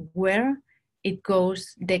where it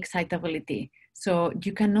goes, the excitability. So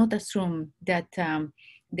you cannot assume that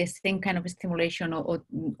the same kind of stimulation or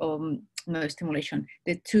no stimulation,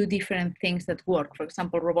 the two different things that work. For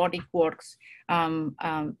example, robotic works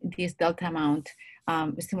this delta amount,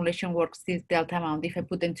 stimulation works this delta amount. If I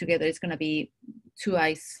put them together, it's going to be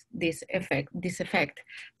twice this effect.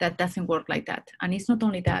 That doesn't work like that. And it's not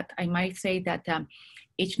only that. I might say that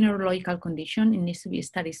each neurological condition, it needs to be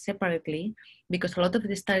studied separately, because a lot of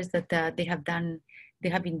the studies that they have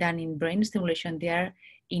been done in brain stimulation, they are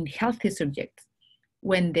in healthy subjects.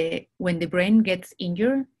 When the brain gets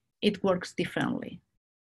injured, it works differently.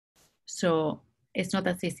 So it's not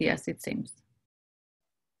as easy as it seems,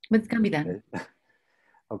 but it can be done.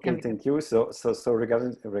 Okay, thank you. So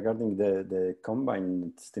regarding the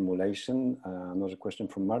combined stimulation, another question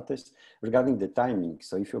from Martes regarding the timing.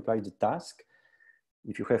 So if you apply the task,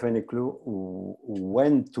 if you have any clue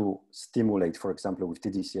when to stimulate, for example, with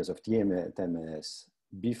tDCS of TMS,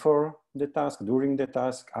 before the task, during the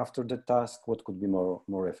task, after the task, what could be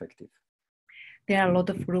more effective? There are a lot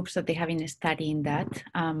of groups that they have been studying that.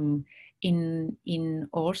 In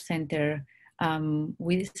our center,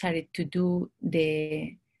 we decided to do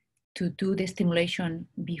the stimulation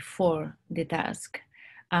before the task.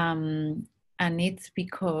 And it's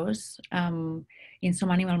because in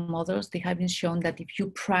some animal models, they have been shown that if you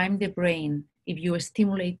prime the brain, if you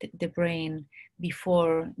stimulate the brain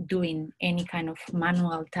before doing any kind of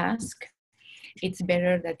manual task, it's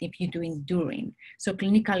better than if you're doing during. So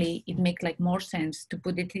clinically, it makes like more sense to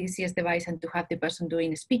put the tDCS device and to have the person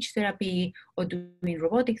doing speech therapy or doing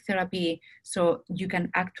robotic therapy. So you can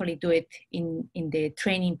actually do it in the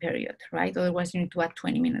training period, right? Otherwise, you need to add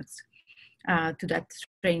 20 minutes to that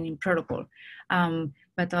training protocol.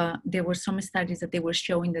 But there were some studies that they were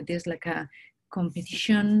showing that there's like a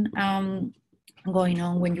competition going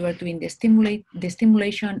on when you are doing the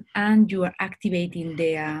stimulation and you are activating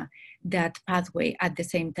that pathway at the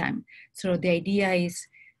same time. So the idea is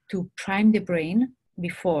to prime the brain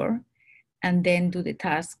before and then do the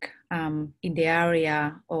task in the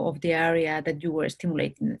area of the area that you were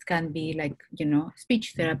stimulating. It can be like,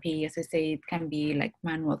 speech therapy, as I say, it can be like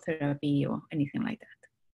manual therapy or anything like that.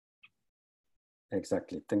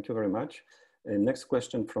 Exactly, thank you very much. Next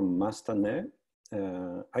question from Mastane.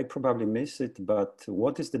 I probably miss it, but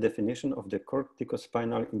what is the definition of the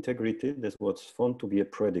corticospinal integrity that was found to be a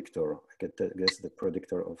predictor? I guess the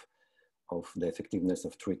predictor of the effectiveness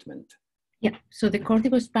of treatment. Yeah, so the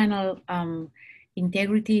corticospinal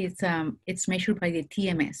integrity is it's measured by the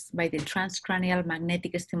TMS, by the transcranial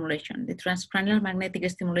magnetic stimulation. The transcranial magnetic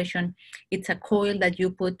stimulation, it's a coil that you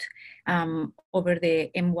put over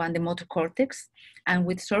the M1, the motor cortex, and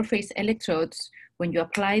with surface electrodes, when you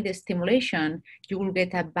apply the stimulation, you will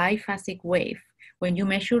get a biphasic wave. When you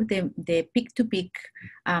measure the peak-to-peak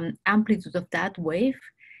amplitude of that wave,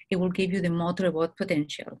 it will give you the motor evoked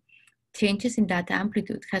potential. Changes in that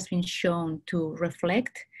amplitude has been shown to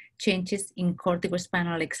reflect changes in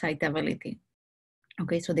corticospinal excitability.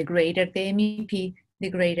 Okay, so the greater the MEP, the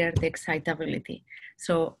greater the excitability.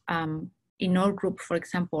 So in our group, for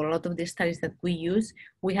example, a lot of the studies that we use,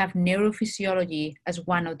 we have neurophysiology as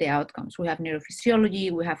one of the outcomes. We have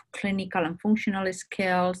neurophysiology, we have clinical and functional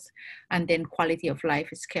scales, and then quality of life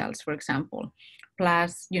scales, for example.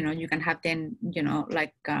 Plus, you can have then,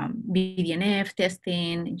 like BDNF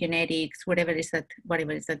testing, genetics, whatever it is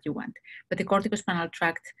that you want. But the corticospinal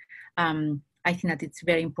tract, I think that it's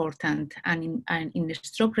very important. And in the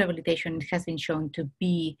stroke rehabilitation, it has been shown to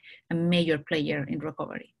be a major player in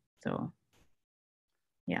recovery. So,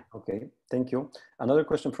 yeah. Okay, thank you. Another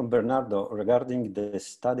question from Bernardo regarding the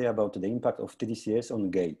study about the impact of tDCS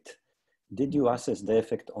on gait. Did you assess the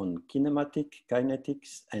effect on kinematic,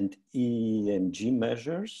 kinetics, and EMG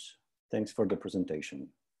measures? Thanks for the presentation.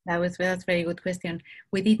 That's a very good question.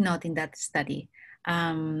 We did not in that study.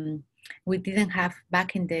 We didn't have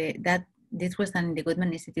back in this was done in the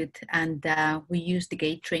Goodman Institute, and we used the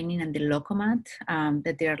gait training and the Locomat,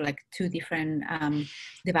 that there are like two different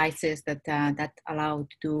devices that allow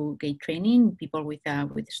to do gait training, people with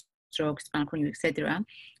stroke, spinal cord, etc.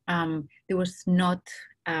 There was not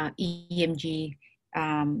EMG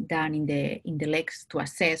done in the legs to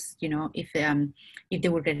assess, if they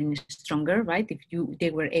were getting stronger, right? If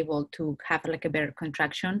they were able to have like a better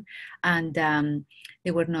contraction, and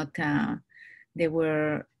they were not. They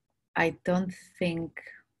were. I don't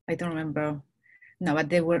remember. No, but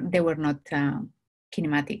they were not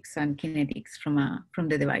kinematics and kinetics from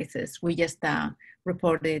the devices. We just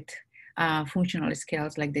reported functional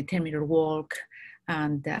scales like the 10-meter walk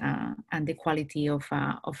and the quality of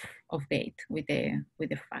gait with the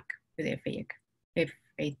FAC,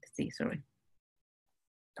 sorry.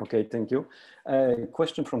 Okay, thank you.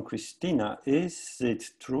 Question from Christina. Is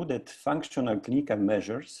it true that functional clinical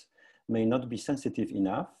measures may not be sensitive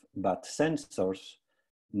enough, but sensors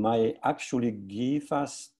may actually give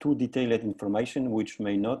us too detailed information which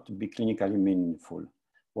may not be clinically meaningful?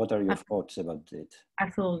 What are your thoughts about it?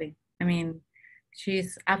 Absolutely. I mean,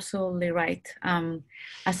 she's absolutely right.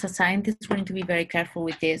 As a scientist, we need to be very careful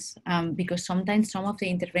with this because sometimes some of the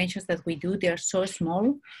interventions that we do, they are so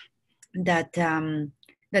small that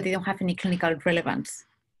that they don't have any clinical relevance,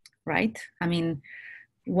 right? I mean,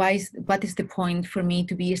 what is the point for me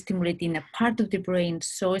to be stimulating a part of the brain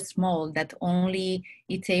so small that only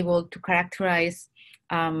it's able to characterize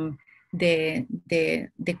the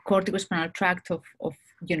corticospinal tract of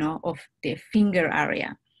the finger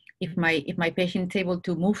area? If my patient is able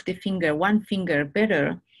to move the finger, one finger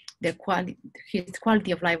better, his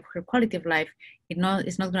quality of life, her quality of life,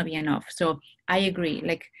 it's not going to be enough. So I agree.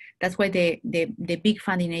 Like that's why the big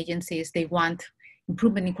funding agencies, they want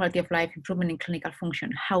improvement in quality of life, improvement in clinical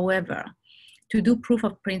function. However, to do proof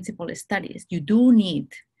of principle studies, you do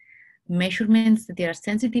need measurements that they are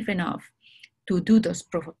sensitive enough to do those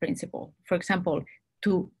proof of principle. For example,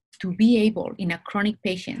 to be able in a chronic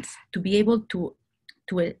patient to be able to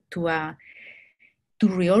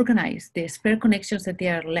reorganize the spare connections that they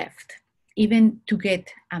are left, even to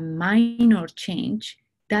get a minor change,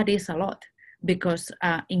 that is a lot. Because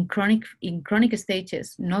in chronic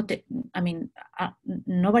stages, nobody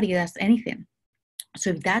does anything.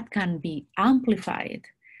 So if that can be amplified,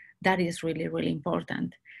 that is really, really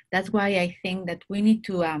important. That's why I think that we need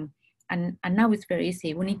to, and now it's very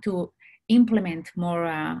easy, we need to implement more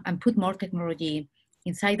and put more technology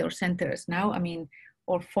inside our centers. Now, I mean,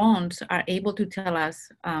 our phones are able to tell us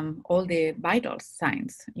all the vital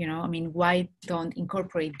signs, I mean, why don't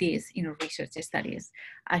incorporate this in our research studies?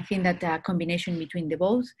 I think that the combination between the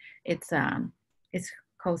both, it's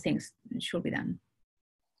how things should be done.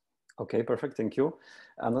 Okay, perfect, thank you.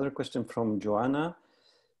 Another question from Joanna.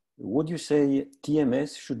 Would you say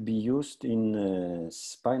TMS should be used in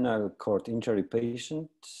spinal cord injury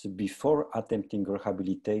patients before attempting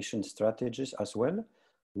rehabilitation strategies as well?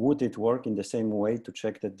 Would it work in the same way to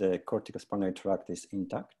check that the corticospinal tract is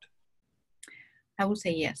intact? I would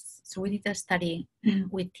say yes. So we did a study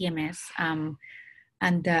with TMS, and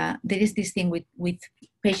there is this thing with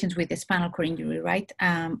patients with a spinal cord injury, right?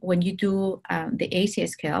 When you do the ACI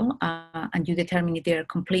scale and you determine if they're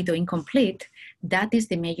complete or incomplete, that is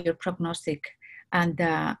the major prognostic and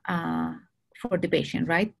for the patient,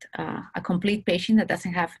 right? A complete patient that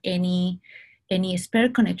doesn't have any spare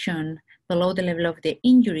connection below the level of the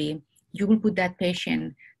injury, you will put that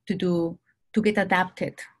patient to get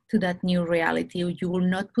adapted to that new reality. You will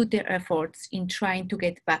not put their efforts in trying to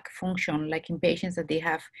get back function, like in patients that they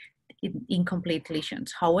have incomplete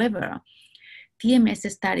lesions. However, TMS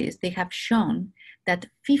studies, they have shown that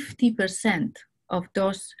 50% of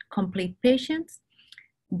those complete patients,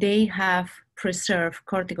 they have preserved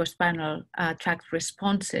corticospinal tract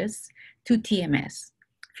responses to TMS.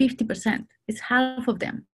 50%, it's half of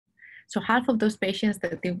them. So half of those patients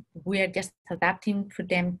that we are just adapting for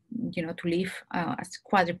them, to live as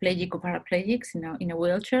quadriplegic or paraplegics in a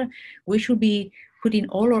wheelchair, we should be putting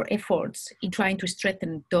all our efforts in trying to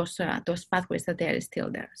strengthen those pathways that they are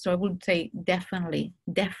still there. So I would say definitely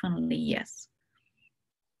yes.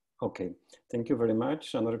 Okay, thank you very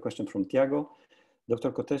much. Another question from Tiago.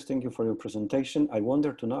 Dr. Cortes, thank you for your presentation. I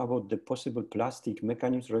wonder to know about the possible plastic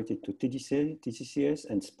mechanisms related to tDCS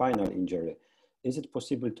and spinal injury. Is it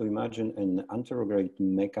possible to imagine an anterograde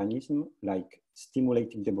mechanism like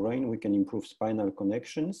stimulating the brain, we can improve spinal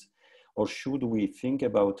connections? Or should we think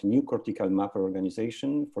about new cortical map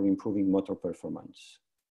organization for improving motor performance?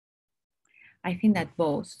 I think that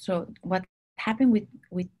both. So what happened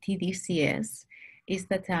with tDCS is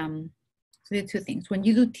that, so there are two things. When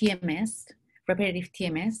you do TMS, repetitive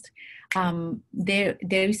TMS, there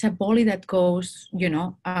is a volley that goes,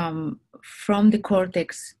 from the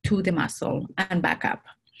cortex to the muscle and back up.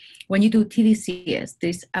 When you do tDCS,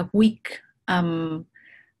 there's a weak current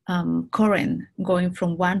going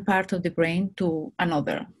from one part of the brain to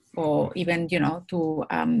another, or even, to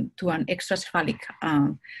an extracephalic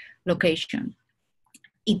location.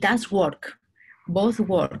 It does work. Both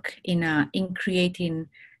work in creating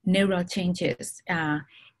neural changes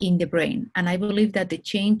in the brain. And I believe that the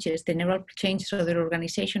neural changes of the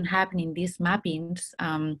organization happening in these mappings,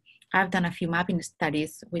 I've done a few mapping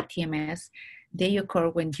studies with TMS. They occur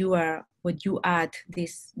when you are what you add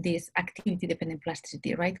this activity-dependent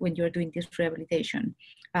plasticity, right? When you're doing this rehabilitation,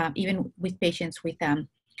 even with patients with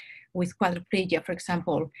quadriplegia, for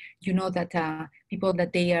example, you know that people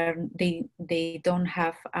that they don't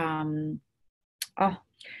have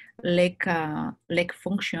leg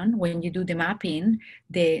function. When you do the mapping,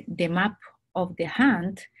 the map of the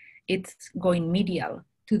hand, it's going medial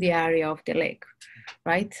to the area of the leg,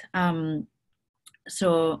 right?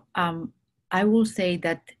 I will say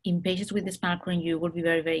that in patients with the spinal cord injury, it will be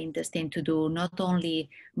very, very interesting to do not only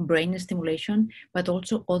brain stimulation, but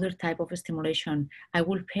also other type of stimulation. I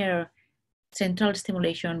will pair central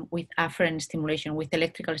stimulation with afferent stimulation, with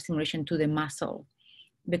electrical stimulation to the muscle,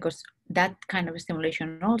 because that kind of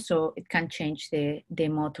stimulation also, it can change the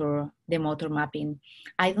motor mapping.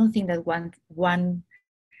 I don't think that one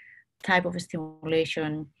type of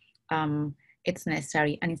stimulation it's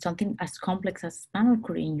necessary, and it's something as complex as spinal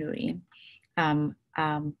cord injury.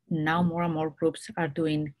 Now more and more groups are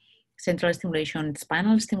doing central stimulation,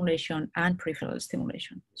 spinal stimulation, and peripheral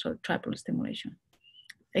stimulation, so triple stimulation.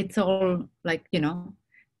 It's all like, you know,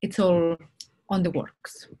 it's all on the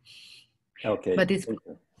works. Okay. But it's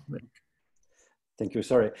Thank you.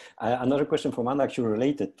 Sorry. Another question from Anna, actually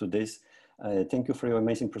related to this. Thank you for your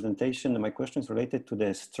amazing presentation. My question is related to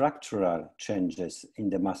the structural changes in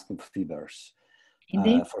the muscle fibers.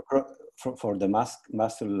 For the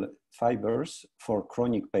muscle fibers for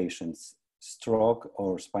chronic patients, stroke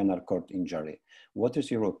or spinal cord injury. What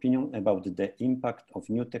is your opinion about the impact of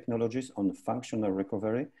new technologies on functional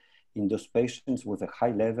recovery in those patients with a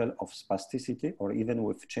high level of spasticity or even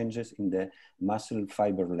with changes in the muscle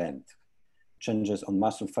fiber length? Changes on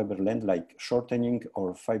muscle fiber length like shortening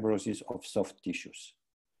or fibrosis of soft tissues?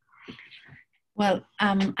 Well,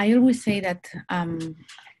 I always say that,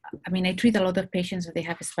 I mean, I treat a lot of patients that they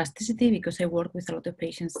have spasticity because I work with a lot of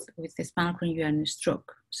patients with the spinal cord injury and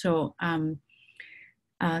stroke. So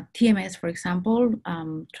TMS, for example,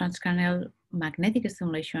 transcranial magnetic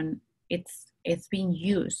stimulation, it's been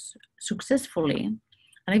used successfully, and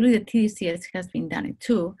I believe that tDCS has been done it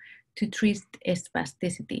too, to treat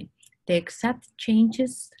spasticity. The exact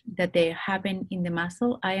changes that they happen in the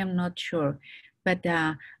muscle, I am not sure, but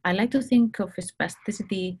I like to think of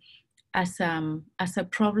spasticity as a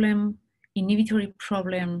problem, inhibitory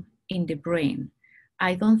problem in the brain.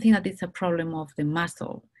 I don't think that it's a problem of the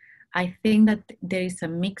muscle. I think that there is a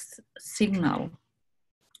mixed signal.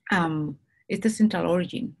 It's the central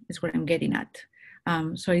origin is what I'm getting at.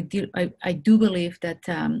 So I do believe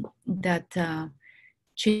that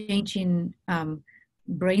changing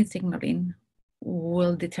brain signaling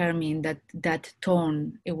will determine that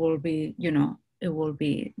tone, it will be, you know, it will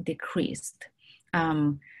be decreased.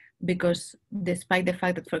 Because despite the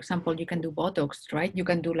fact that, for example, you can do Botox, right? You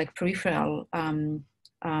can do like peripheral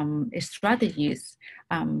strategies,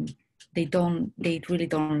 they really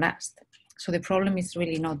don't last. So the problem is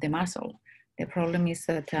really not the muscle. The problem is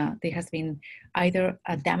that there has been either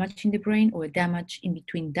a damage in the brain or a damage in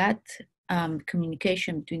between that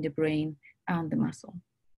communication between the brain and the muscle.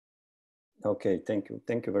 Okay, thank you.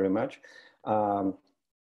 Thank you very much.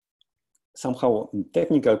 Somehow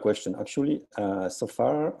technical question, actually, so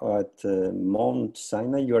far at Mount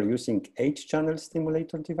Sinai, you are using 8-channel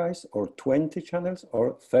stimulator device or 20 channels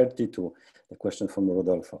or 32? The question from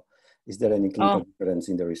Rodolfo. Is there any clinical difference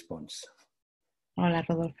in the response? Hola,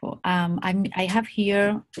 Rodolfo. I have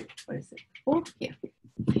here, where is it? Oh, yeah.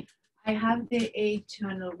 I have the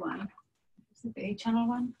 8-channel one. Is it the 8-channel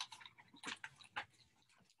one?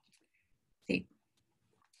 See,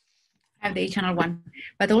 I have the 8-channel one.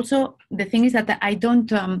 But also, the thing is that I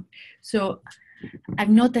don't, so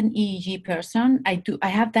I'm not an EEG person. I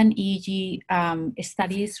have done EEG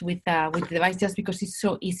studies with the device just because it's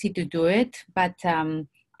so easy to do it. But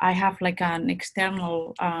I have like an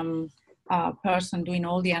external person doing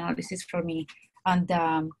all the analysis for me, and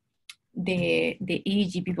the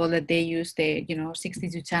EEG people that they use, the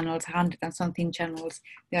 62 channels, 100 and something channels,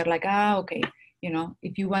 they're like, okay,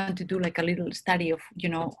 if you want to do like a little study of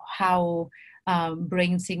how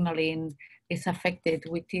brain signaling is affected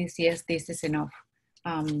with tDCS, this is enough.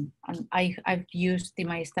 And I've used in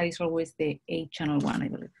my studies always the 8-channel one, I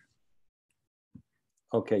believe.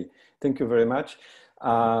 Okay, thank you very much.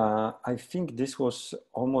 I think this was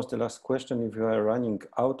almost the last question. If you are running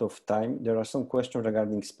out of time, there are some questions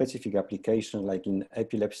regarding specific application, like in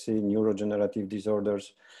epilepsy, neurodegenerative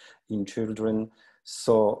disorders in children.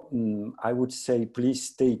 So I would say, please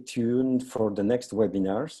stay tuned for the next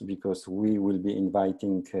webinars, because we will be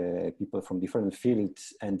inviting people from different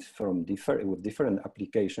fields and from with different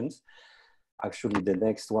applications. Actually, the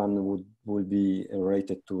next one will be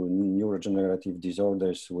related to neurodegenerative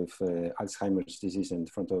disorders with Alzheimer's disease and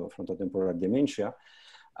frontotemporal dementia.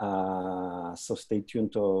 So stay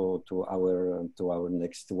tuned to our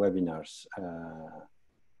next webinars.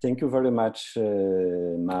 Thank you very much,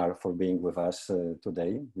 Mar, for being with us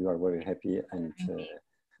today. We are very happy, and it's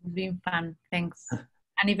been fun. Thanks.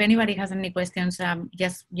 And if anybody has any questions,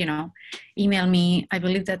 just email me. I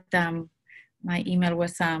believe that my email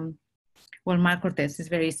was well, Mar Cortes is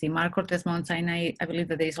very easy. Mar Cortes Mount Sinai. I believe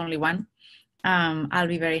that there is only one. I'll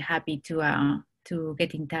be very happy to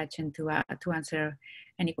get in touch and to answer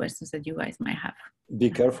any questions that you guys might have. Be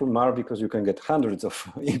careful, Mar, because you can get hundreds of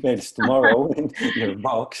emails tomorrow in your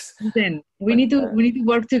box. Then we need to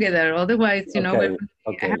work together. Otherwise, okay,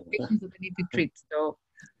 I have patients that I need to treat. So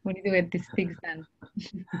we need to get these things done.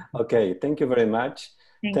 Okay, thank you very much.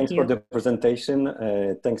 Thanks for the presentation.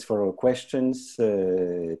 Thanks for all questions.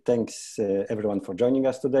 Thanks everyone for joining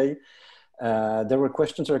us today. There were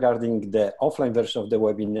questions regarding the offline version of the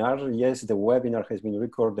webinar. Yes, the webinar has been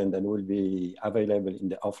recorded and will be available in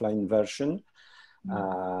the offline version.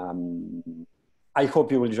 I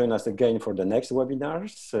hope you will join us again for the next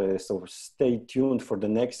webinars. So stay tuned for the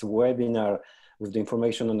next webinar with the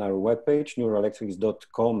information on our webpage,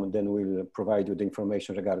 neuroelectrics.com. Then we'll provide you the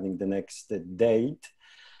information regarding the next date.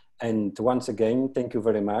 And once again, thank you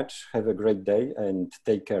very much. Have a great day and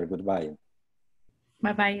take care. Goodbye.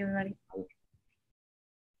 Bye-bye, everybody.